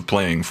experience of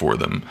playing for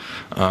them.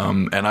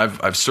 And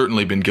I've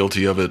certainly been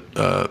guilty of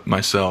it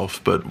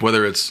myself. But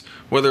whether it's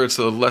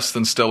a less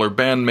than stellar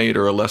bandmate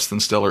or a less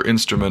than stellar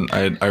instrument,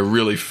 I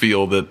really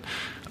feel that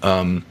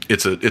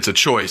it's a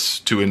choice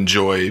to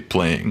enjoy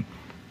playing.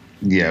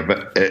 Yeah,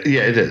 but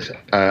it is.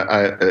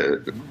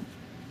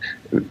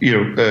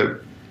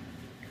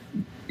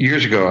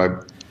 Years ago, I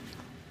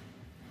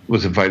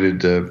was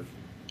invited.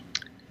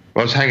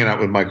 I was hanging out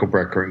with Michael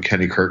Brecker and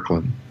Kenny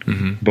Kirkland.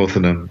 Mm-hmm. Both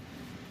of them,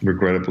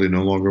 regrettably,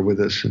 no longer with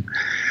us. And,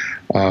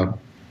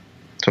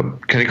 so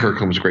Kenny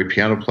Kirkland was a great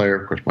piano player.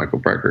 Of course,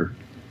 Michael Brecker,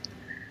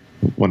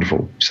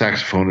 wonderful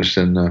saxophonist.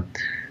 And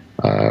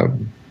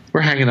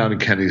we're hanging out in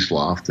Kenny's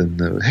loft,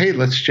 and hey,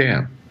 let's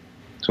jam.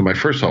 So my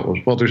first thought was,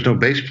 well, there's no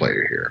bass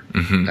player here.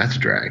 Mm-hmm. That's a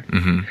drag.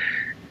 Mm-hmm.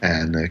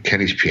 And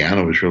Kenny's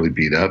piano was really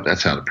beat up. That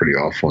sounded pretty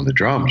awful. And the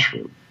drums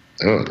were,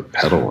 the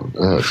pedal.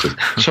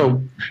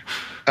 So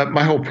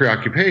my whole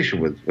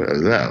preoccupation with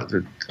as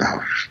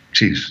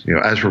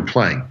we're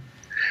playing,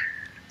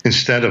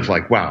 instead of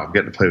like, wow, I'm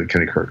getting to play with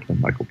Kenny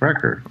Kirkland, Michael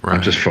Brecker, right.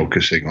 I'm just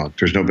focusing on,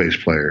 there's no bass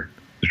player.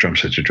 The drum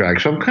set's a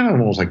drag. So I'm kind of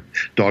almost like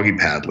doggy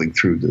paddling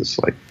through this.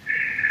 Like,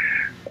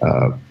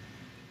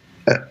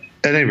 at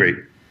any rate,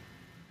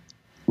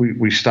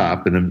 we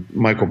stop, and then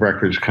Michael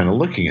Brecker's kind of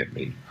looking at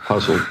me,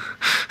 puzzled,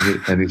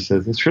 and he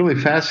says, "It's really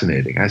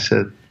fascinating." I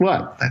said,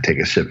 "What?" I take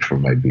a sip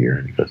from my beer,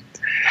 and he goes,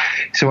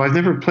 "So I've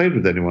never played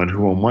with anyone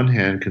who on one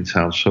hand can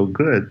sound so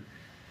good,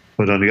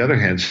 but on the other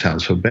hand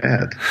sounds so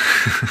bad."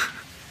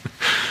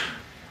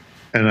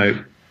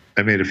 And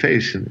I made a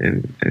face,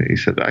 and he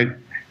said, I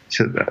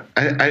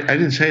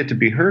didn't say it to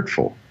be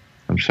hurtful.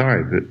 I'm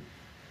sorry, but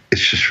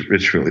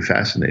it's really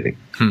fascinating."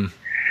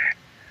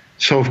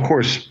 So, of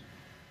course,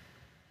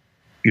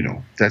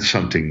 that's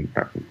something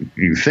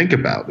you think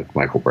about if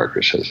Michael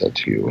Brecker says that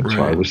to you. And right.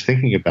 So I was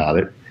thinking about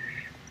it.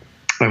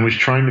 I was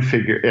trying to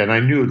figure, and I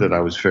knew that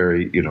I was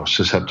very,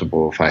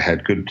 susceptible. If I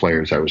had good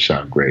players, I would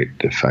sound great.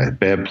 If I had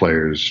bad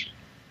players,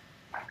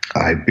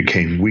 I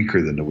became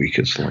weaker than the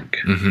weakest link.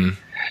 Mm-hmm.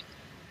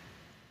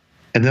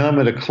 And then I'm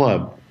at a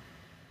club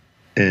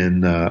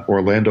in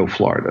Orlando,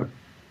 Florida,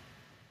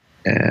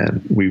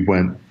 and we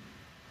went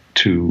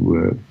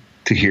to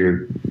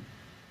hear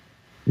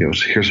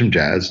some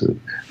jazz.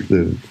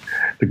 The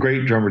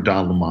great drummer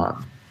Don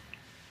Lamont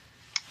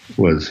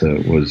was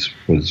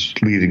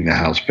leading the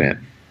house band.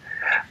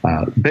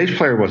 The bass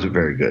player wasn't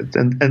very good,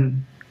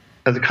 and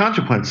as a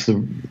consequence,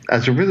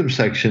 as a rhythm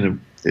section,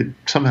 it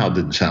somehow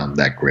didn't sound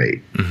that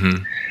great.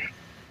 Mm-hmm.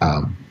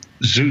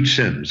 Zoot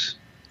Sims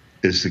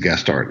is the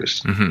guest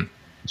artist. Mm-hmm.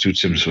 Zoot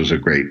Sims was a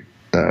great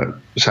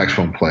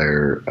saxophone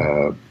player.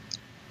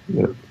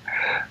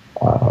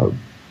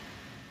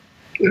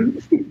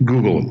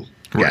 Google him.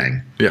 Gang. Right.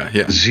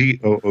 Yeah.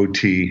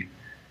 ZOOTSIMS.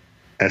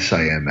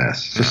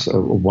 Just a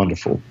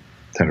wonderful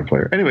tenor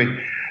player. Anyway,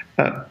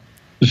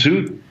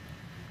 Zoot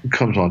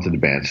comes onto the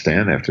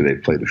bandstand after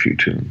they've played a few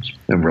tunes,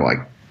 and we're like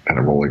kind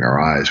of rolling our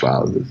eyes.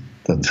 Wow, this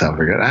doesn't sound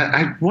very good.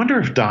 I wonder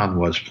if Don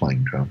was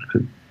playing drums.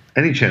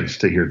 Any chance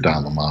to hear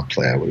Don Lamont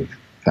play, I would have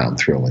found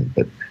thrilling.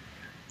 But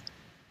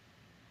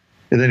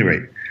at any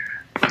rate,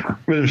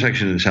 rhythm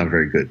section didn't sound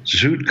very good.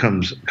 Zoot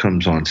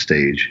comes on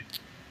stage.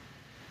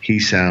 He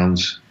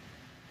sounds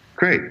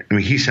great. I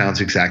mean, he sounds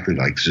exactly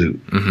like Zoot.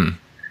 Mm-hmm.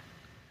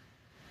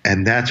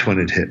 And that's when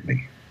it hit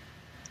me.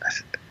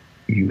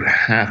 You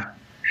have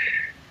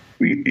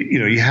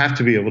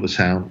to be able to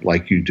sound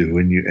like you do,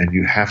 and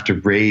you have to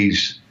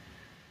raise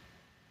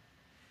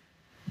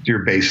your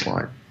bass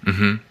line.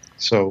 Mm-hmm.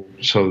 So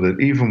that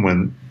even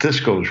when this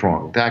goes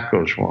wrong, that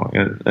goes wrong,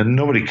 and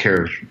nobody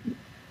cares,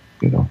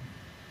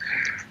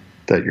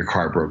 that your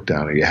car broke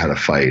down or you had a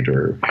fight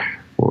or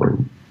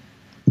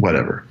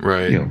whatever.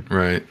 Right.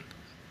 Right.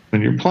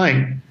 When you're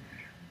playing.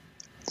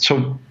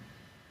 So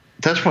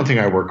that's one thing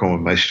I work on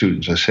with my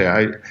students. I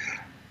say,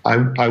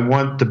 I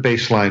want the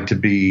bass line to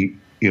be,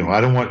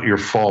 I don't want your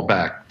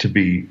fallback to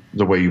be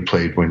the way you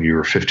played when you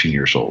were 15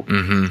 years old.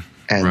 Mm-hmm.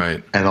 And,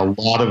 right. And a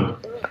lot of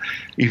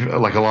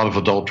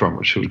adult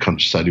drummers who would come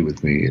study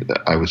with me,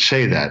 I would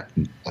say that,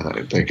 and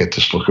I get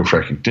this look of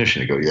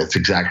recognition. I go, yeah, that's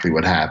exactly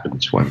what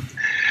happens when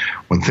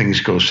things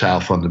go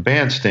south on the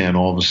bandstand.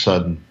 All of a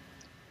sudden,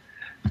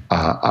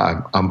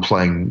 I'm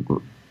playing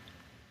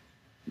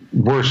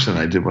worse than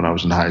I did when I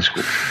was in high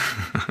school.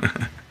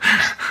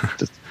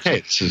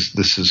 Hey,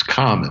 this is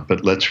common,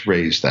 but let's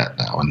raise that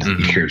now, and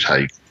here's how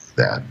you do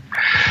that.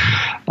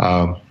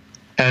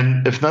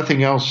 And if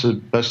nothing else, the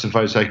best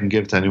advice I can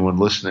give to anyone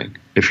listening,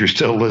 if you're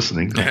still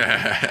listening, you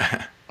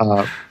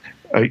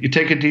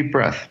take a deep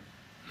breath.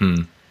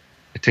 I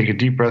take a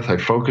deep breath. I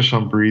focus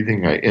on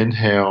breathing. I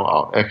inhale.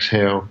 I'll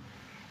exhale,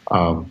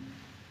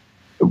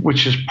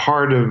 which is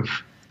part of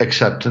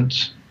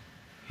acceptance,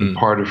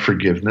 part of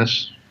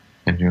forgiveness.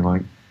 And you're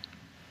like,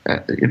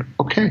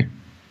 okay,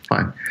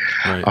 fine.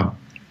 Right.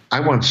 I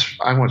once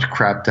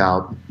crapped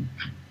out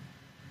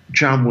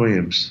John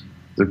Williams,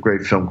 the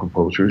great film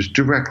composer, is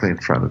directly in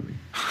front of me,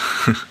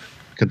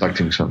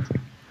 conducting something,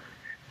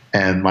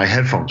 and my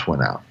headphones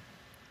went out,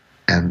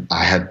 and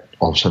I had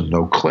all of a sudden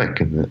no click,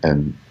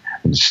 and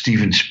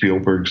Steven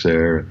Spielberg's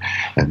there,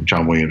 and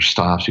John Williams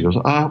stops. He goes,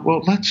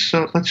 well,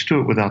 let's do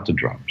it without the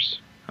drums.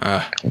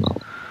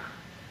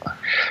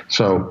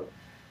 So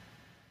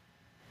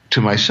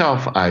to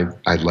myself, I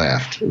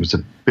laughed. It was a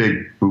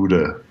big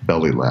Buddha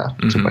belly laugh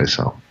to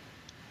myself.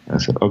 I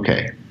said,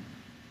 okay,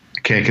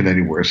 it can't get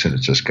any worse than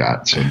it just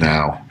got. So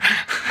now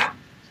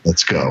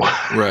let's go.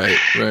 Right.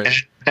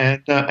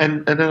 And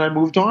then I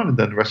moved on, and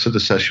then the rest of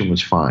the session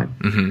was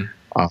fine.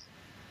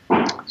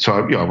 So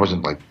I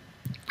wasn't like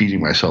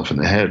beating myself in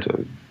the head,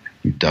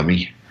 you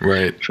dummy.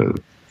 Right. For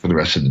the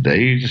rest of the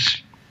day, you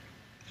just,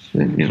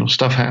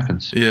 stuff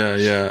happens.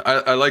 Yeah.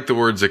 I like the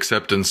words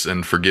acceptance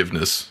and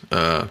forgiveness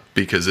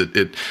because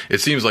it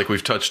seems like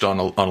we've touched on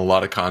a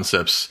lot of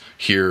concepts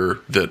here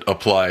that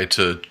apply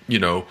to,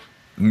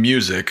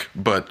 music,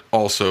 but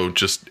also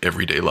just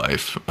everyday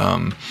life.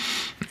 And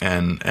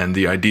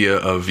the idea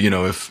of,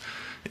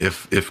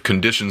 if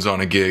conditions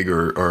on a gig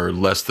are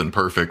less than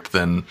perfect,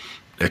 then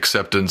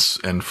acceptance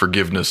and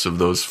forgiveness of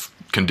those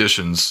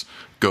conditions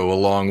go a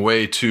long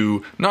way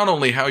to not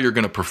only how you're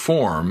going to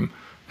perform,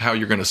 how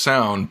you're going to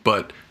sound,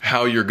 but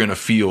how you're going to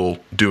feel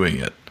doing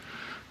it.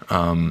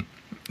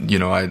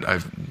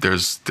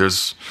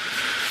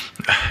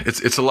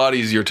 It's a lot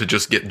easier to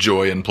just get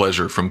joy and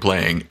pleasure from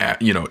playing,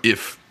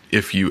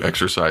 if you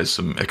exercise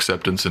some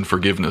acceptance and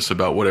forgiveness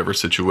about whatever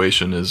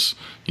situation is,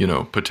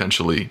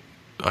 potentially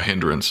a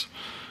hindrance.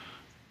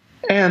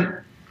 And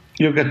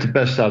you'll get the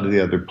best out of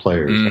the other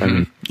players. I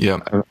mean,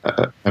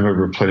 I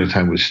remember plenty of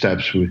time with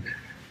Steps,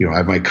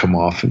 I might come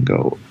off and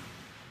go,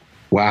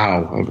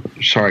 wow,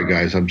 sorry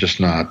guys, I'm just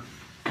not.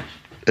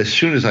 As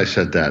soon as I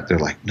said that, they're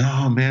like,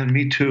 no, man,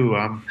 me too.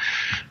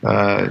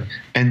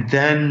 And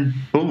then,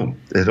 boom,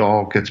 it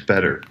all gets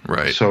better.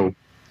 Right. So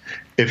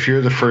if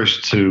you're the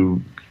first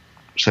to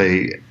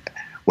say,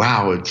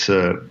 wow, it's,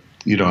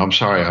 I'm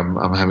sorry,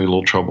 I'm having a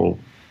little trouble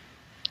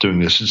doing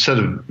this, instead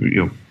of,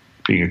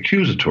 being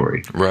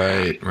accusatory.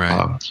 Right.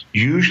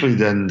 Usually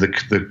then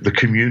the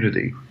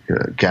community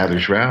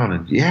gathers around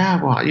and,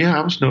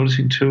 I was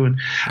noticing too. And,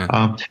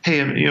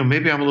 hey,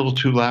 maybe I'm a little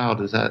too loud.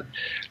 Is that,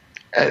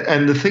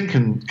 and the thing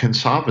can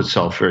solve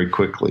itself very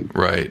quickly.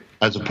 Right.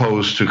 As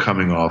opposed to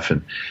coming off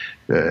and,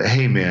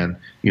 hey man,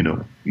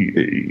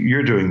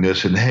 you're doing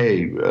this, and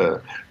hey,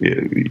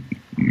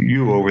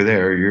 you over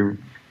there,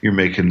 you're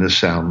making this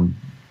sound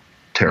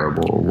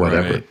terrible or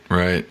whatever.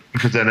 Right.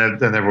 Because then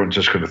everyone's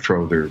just going to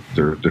throw their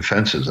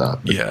defenses up.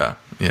 Yeah.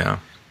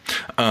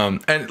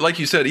 And like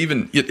you said,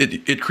 even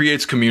it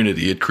creates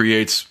community. It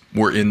creates,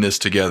 we're in this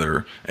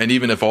together. And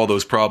even if all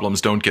those problems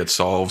don't get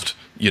solved,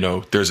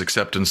 there's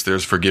acceptance,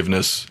 there's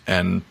forgiveness,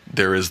 and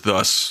there is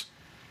thus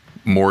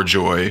more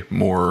joy,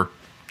 more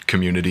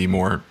community,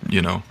 more,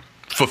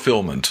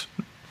 fulfillment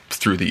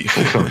through the.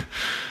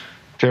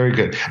 Very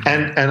good.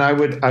 And I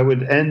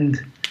would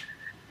end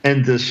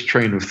this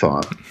train of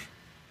thought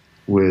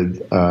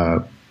with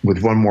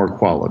one more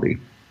quality,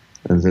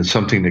 and it's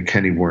something that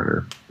Kenny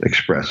Werner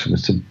expressed, and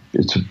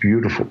it's a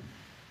beautiful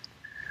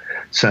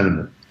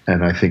sentiment,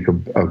 and I think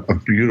a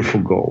beautiful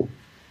goal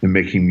in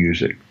making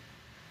music,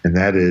 and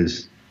that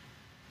is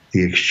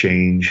the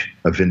exchange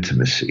of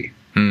intimacy.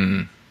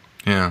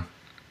 Yeah.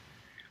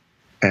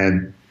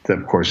 And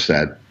of course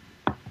that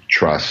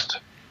trust,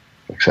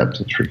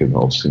 acceptance, forgiveness,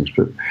 all those things,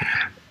 but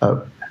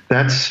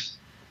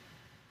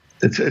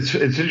It's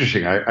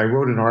interesting. I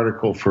wrote an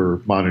article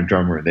for Modern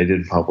Drummer, and they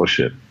didn't publish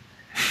it,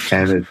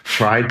 and it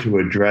tried to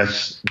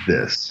address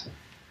this,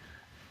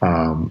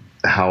 how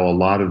a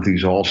lot of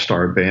these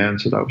all-star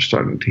bands that I was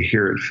starting to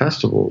hear at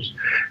festivals,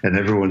 and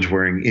everyone's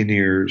wearing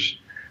in-ears,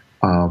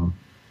 no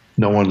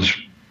one's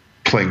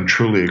playing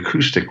truly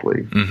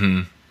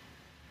acoustically,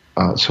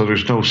 so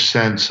there's no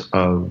sense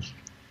of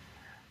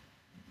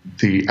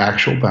the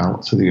actual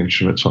balance of the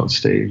instruments on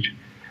stage,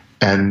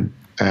 and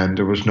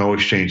there was no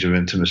exchange of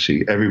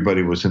intimacy.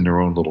 Everybody was in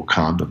their own little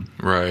condom.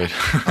 Right.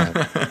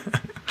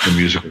 A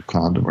musical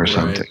condom or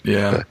something.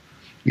 Yeah.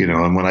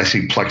 And when I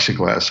see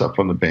plexiglass up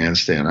on the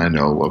bandstand, I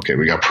know, okay,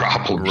 we got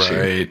problems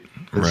here.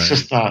 It's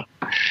just not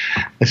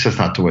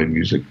the way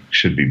music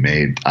should be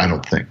made, I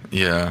don't think.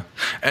 Yeah.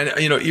 And,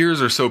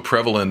 ears are so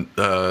prevalent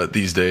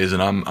these days,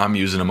 and I'm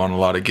using them on a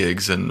lot of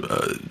gigs. And,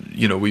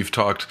 we've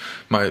talked,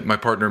 my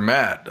partner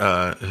Matt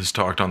has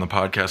talked on the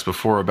podcast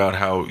before about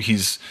how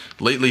he's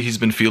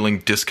been feeling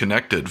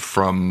disconnected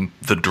from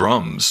the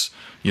drums,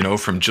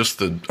 from just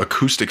the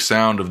acoustic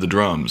sound of the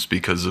drums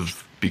because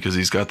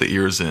he's got the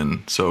ears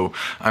in. So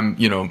I'm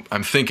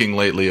thinking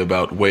lately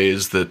about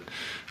ways that,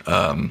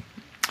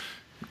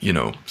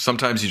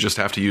 sometimes you just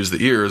have to use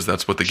the ears.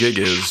 That's what the gig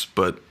is,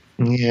 but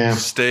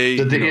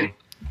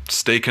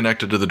stay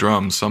connected to the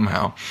drums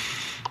somehow.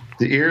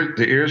 The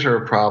ears are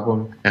a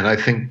problem, and I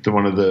think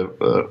one of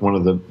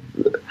the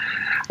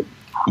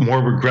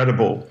more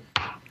regrettable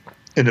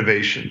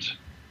innovations,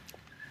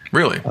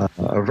 really,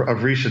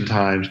 of recent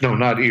times. No,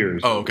 not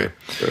ears. Oh, okay.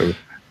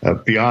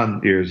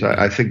 Beyond ears,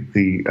 I think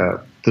the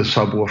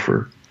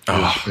subwoofer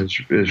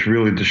is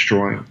really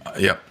destroying.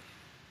 Yep.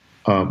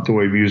 The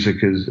way music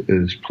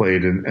is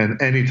played,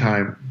 and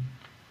anytime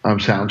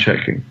I'm sound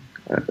checking,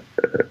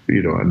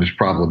 and it's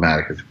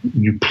problematic.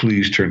 You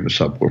please turn the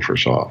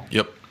subwoofers off.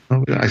 Yep.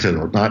 I said,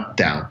 well, not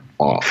down,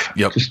 off.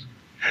 Yep.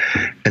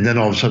 And then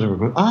all of a sudden we're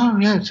going, oh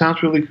yeah, it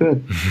sounds really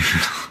good.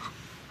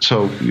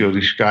 So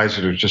these guys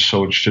that are just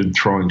so interested in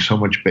throwing so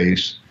much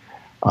bass,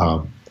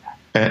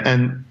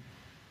 and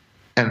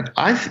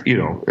I,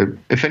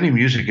 if any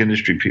music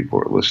industry people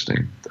are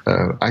listening,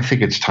 I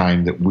think it's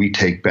time that we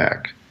take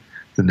back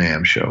the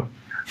NAMM show.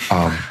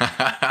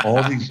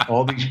 All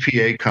these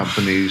PA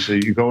companies,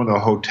 you go into a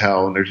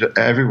hotel and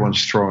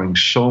everyone's throwing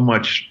so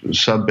much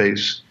sub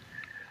bass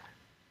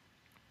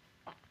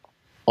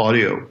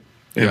audio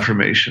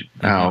information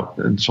out,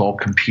 and it's all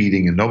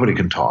competing and nobody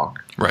can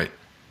talk. Right.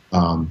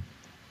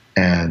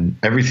 And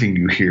everything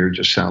you hear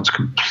just sounds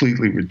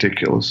completely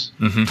ridiculous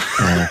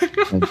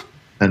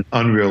and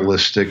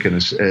unrealistic, and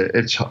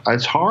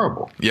it's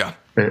horrible. Yeah.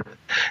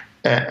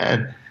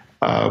 And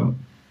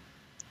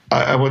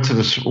I went to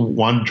this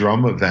one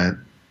drum event,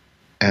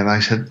 and I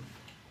said,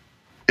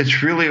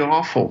 it's really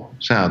awful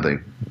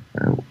sounding.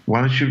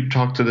 Why don't you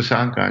talk to the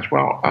sound guys?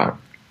 Well,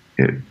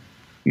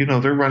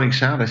 they're running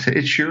sound. I said,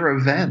 it's your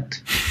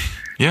event.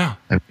 Yeah.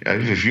 I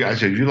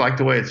said, if you like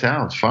the way it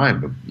sounds, fine,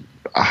 but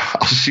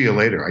I'll see you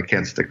later. I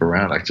can't stick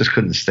around. I just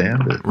couldn't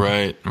stand it.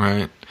 Right.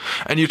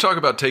 And you talk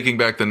about taking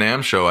back the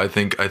NAMM show. I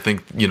think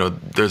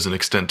there's an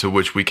extent to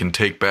which we can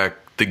take back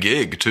the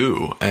gig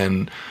too,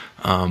 and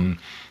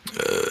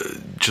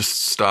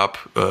just stop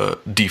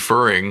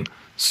deferring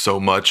so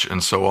much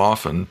and so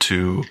often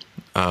to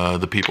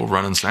the people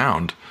running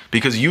sound,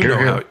 because you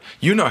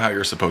know how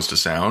you're supposed to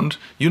sound.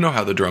 You know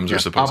how the drums are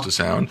supposed to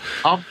sound.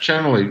 I'll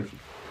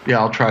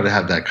try to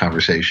have that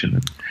conversation.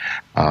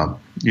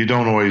 You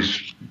don't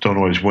always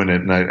win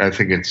it, and I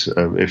think it's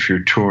if you're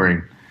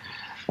touring,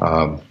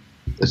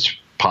 it's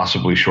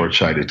possibly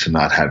short-sighted to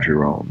not have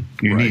your own.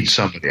 You need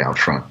somebody out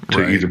front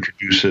to either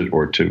produce it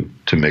or to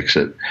mix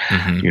it.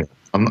 Mm-hmm.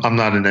 I'm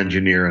not an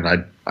engineer,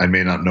 and I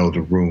may not know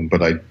the room,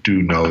 but I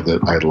do know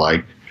that I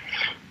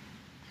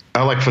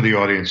like for the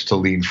audience to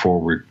lean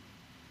forward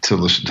to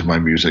listen to my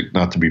music,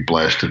 not to be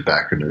blasted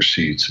back in their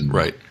seats. And,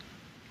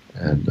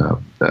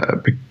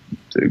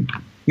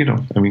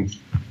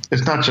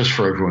 it's not just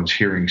for everyone's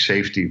hearing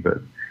safety,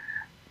 but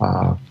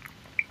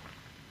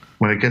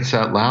when it gets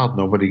that loud,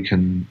 nobody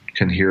can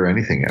hear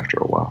anything after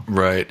a while.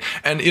 Right.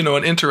 And,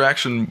 an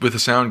interaction with a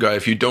sound guy,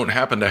 if you don't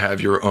happen to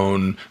have your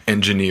own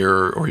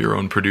engineer or your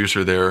own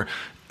producer there,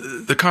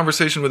 the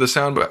conversation with a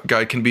sound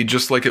guy can be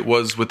just like it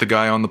was with the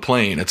guy on the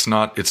plane. It's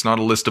not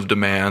a list of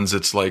demands.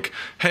 It's like,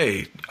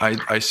 hey,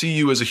 I see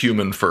you as a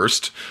human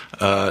first.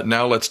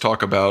 Now let's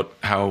talk about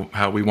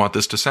how we want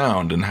this to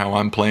sound and how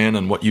I'm playing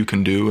and what you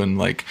can do. And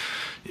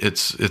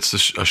it's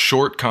a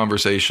short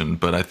conversation,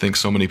 but I think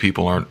so many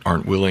people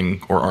aren't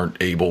willing or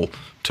aren't able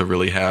to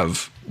really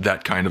have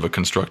that kind of a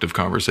constructive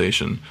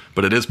conversation.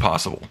 But it is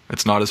possible.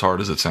 It's not as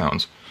hard as it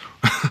sounds.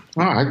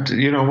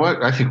 You know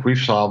what? I think we've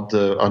solved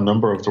a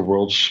number of the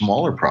world's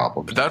smaller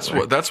problems.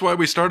 That's why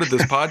we started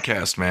this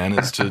podcast, man.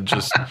 Is to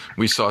just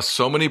we saw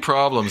so many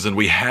problems and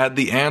we had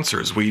the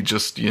answers. We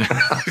just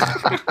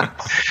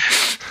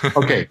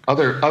Okay,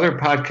 other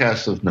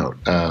podcasts of note,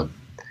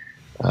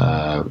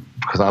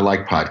 because I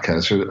like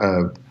podcasts.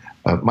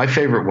 My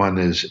favorite one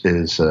is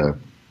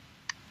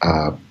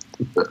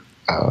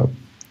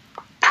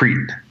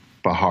Preet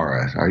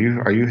Bharara. Are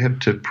you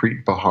hip to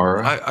Preet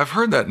Bharara? I've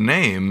heard that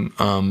name,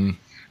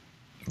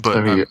 but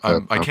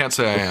I can't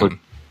say I am.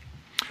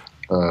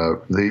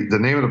 The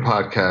name of the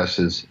podcast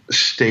is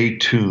Stay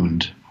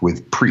Tuned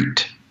with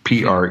Preet,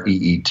 Preet.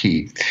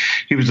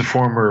 He was the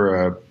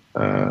former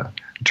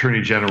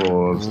Attorney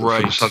General of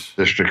the Southern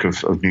District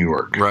of New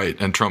York. Right,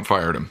 and Trump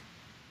fired him.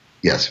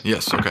 Yes.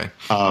 Yes, okay.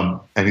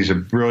 And he's a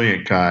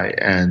brilliant guy,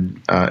 and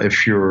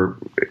if you're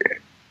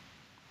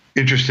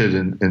interested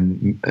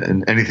in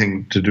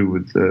anything to do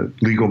with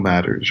legal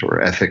matters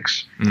or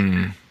ethics,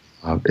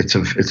 it's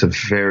a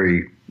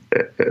very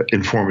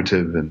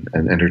informative and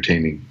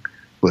entertaining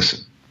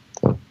listen.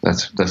 So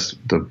that's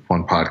the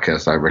one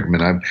podcast I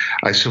recommend.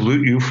 I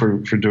salute you for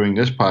doing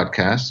this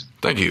podcast.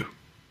 Thank you.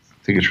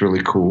 I think it's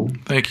really cool.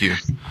 Thank you.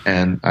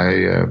 And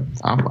I'm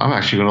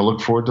actually going to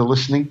look forward to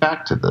listening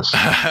back to this.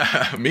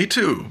 Me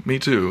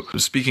too.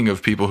 Speaking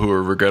of people who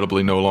are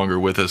regrettably no longer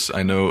with us,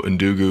 I know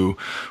Ndugu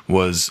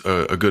was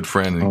a good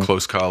friend and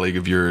close colleague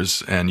of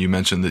yours, and you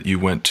mentioned that you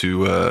went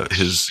to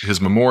his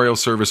memorial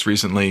service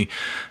recently,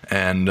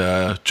 and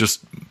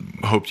just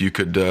hoped you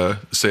could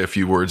say a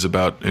few words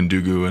about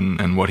Ndugu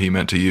and what he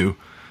meant to you.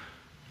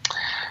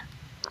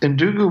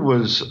 Ndugu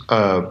was...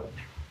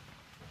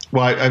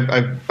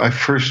 I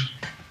first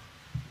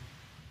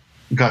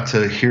got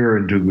to hear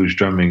Ndugu's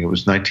drumming. It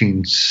was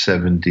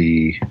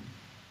 1970. I think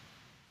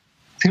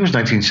it was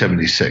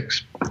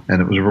 1976,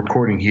 and it was a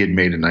recording he had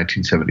made in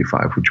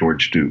 1975 with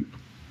George Duke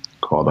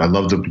called "I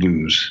Love the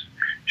Blues."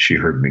 She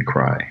heard me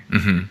cry.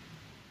 Mm-hmm.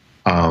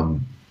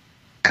 And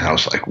I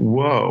was like,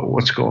 "Whoa,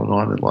 what's going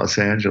on in Los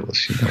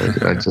Angeles?"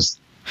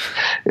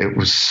 It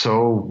was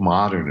so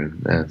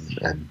modern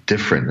and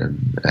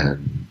different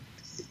and.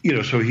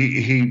 So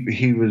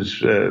he was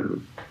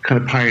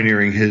kind of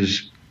pioneering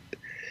his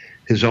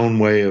own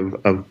way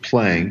of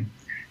playing,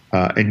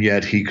 and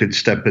yet he could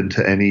step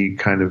into any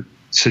kind of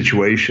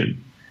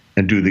situation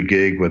and do the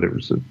gig, whether it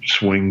was a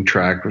swing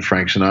track with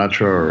Frank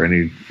Sinatra or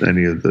any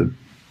of the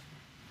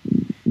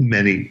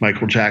many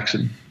Michael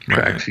Jackson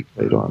tracks he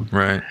played on.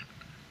 Right.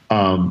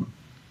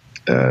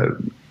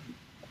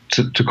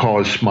 To call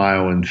his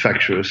smile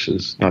infectious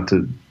is not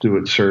to do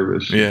it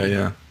service.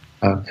 Yeah.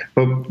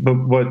 But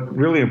what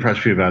really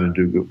impressed me about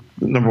Ndugu,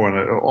 number one,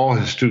 all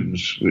his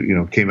students,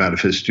 came out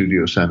of his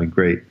studio sounding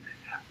great.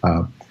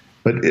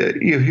 But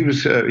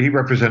he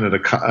represented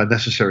a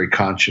necessary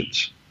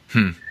conscience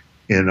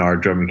in our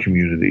drumming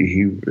community.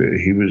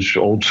 He was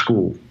old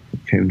school,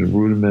 came to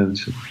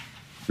rudiments,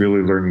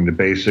 really learning the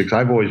basics.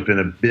 I've always been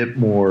a bit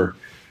more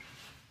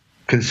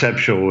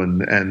conceptual,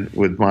 and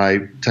with my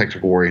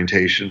technical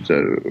orientations,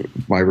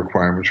 my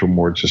requirements were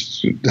more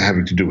just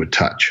having to do with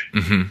touch.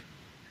 Mm-hmm.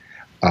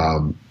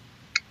 And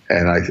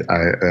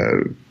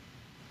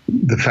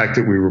the fact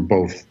that we were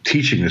both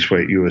teaching this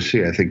way at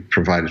USC, I think,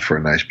 provided for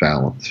a nice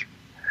balance.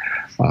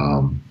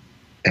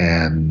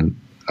 And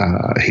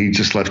he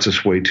just left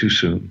us way too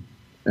soon,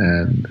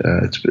 and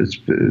it's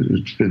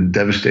been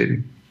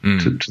devastating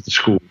to the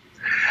school.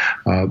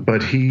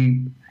 But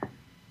he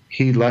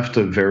left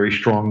a very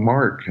strong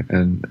mark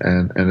and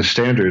a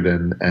standard,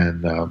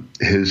 and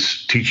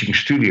his teaching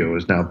studio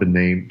has now been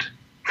named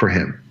for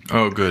him.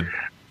 Oh, good.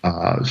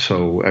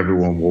 So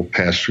everyone will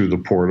pass through the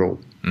portal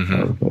of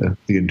the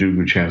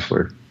Ndugu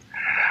Chancellor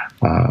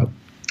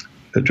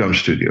drum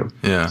studio.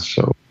 Yeah.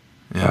 So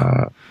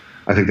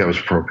I think that was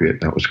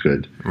appropriate. That was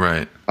good.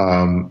 Right.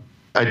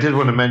 I did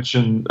want to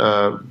mention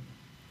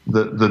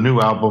the new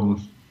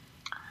album,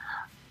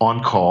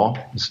 On Call,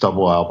 this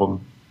double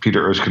album,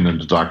 Peter Erskine and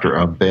the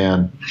Dr.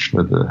 Band,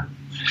 with a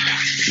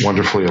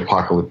wonderfully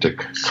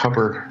apocalyptic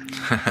cover.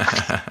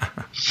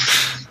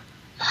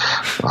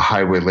 A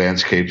highway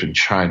landscape in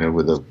China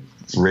with a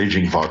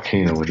raging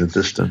volcano in the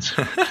distance.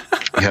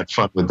 We had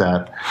fun with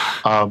that.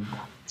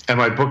 And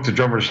my book, The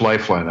Drummer's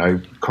Lifeline, I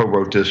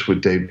co-wrote this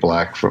with Dave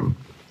Black from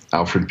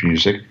Alfred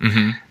Music.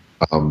 Mm-hmm.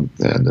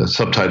 And the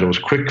subtitle was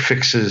Quick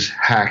Fixes,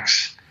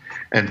 Hacks,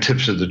 and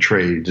Tips of the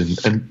Trade.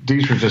 And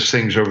these were just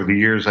things over the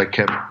years I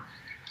kept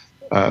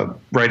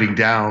writing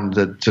down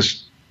that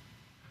just,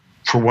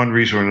 for one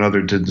reason or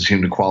another, didn't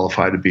seem to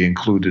qualify to be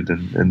included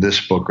in this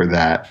book or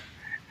that.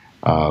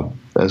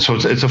 So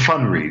it's a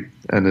fun read,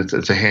 and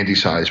it's a handy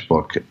size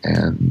book,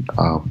 and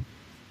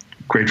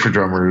great for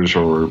drummers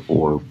or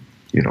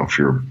if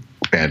you're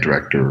a band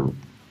director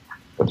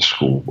at a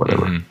school,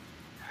 whatever.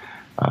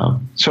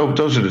 Mm-hmm. So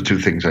those are the two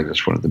things I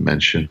just wanted to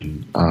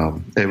mention.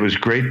 It was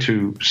great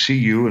to see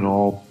you and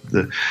all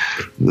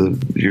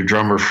your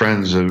drummer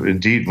friends,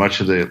 indeed much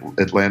of the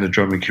Atlanta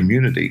drumming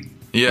community.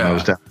 Yeah, I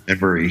was down at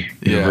Emory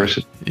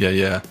University.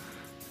 Yeah.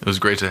 It was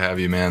great to have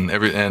you, man. It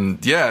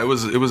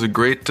was a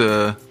great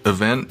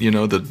event.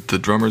 The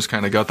drummers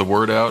kind of got the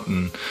word out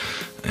and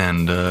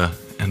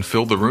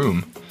filled the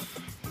room.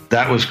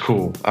 That was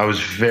cool. I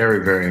was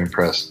very, very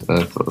impressed.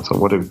 So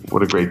what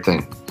a great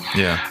thing.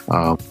 Yeah.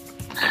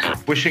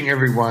 Wishing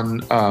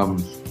everyone a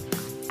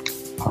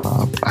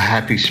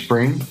happy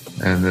spring,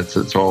 and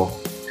it's all.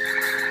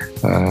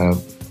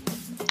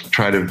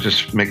 Try to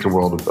just make the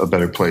world a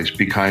better place.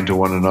 Be kind to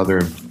one another,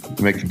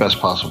 and make the best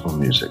possible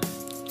music.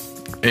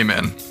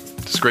 Amen.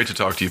 It's great to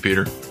talk to you,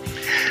 Peter.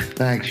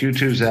 Thanks. You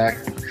too, Zach.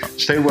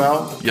 Stay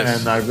well. Yes.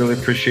 And I really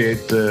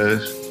appreciate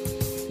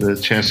the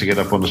chance to get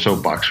up on the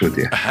soapbox with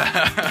you.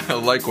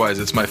 Likewise.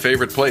 It's my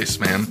favorite place,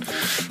 man.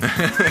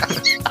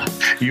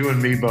 You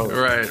and me both.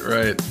 Right.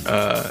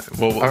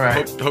 Well, all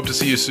right. Hope to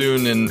see you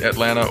soon in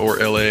Atlanta or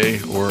LA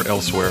or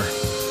elsewhere.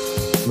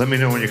 Let me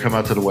know when you come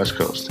out to the West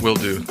Coast. Will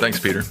do. Thanks,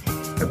 Peter.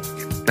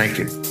 Thank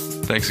you.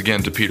 Thanks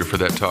again to Peter for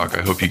that talk.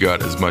 I hope you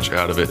got as much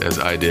out of it as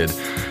I did.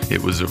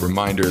 It was a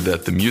reminder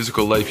that the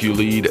musical life you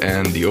lead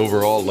and the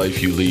overall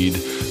life you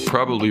lead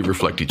probably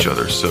reflect each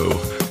other, so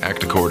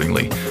act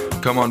accordingly.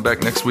 Come on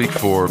back next week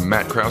for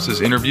Matt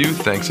Krause's interview.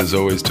 Thanks as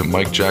always to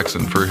Mike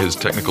Jackson for his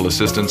technical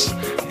assistance,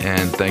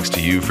 and thanks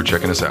to you for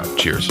checking us out.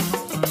 Cheers.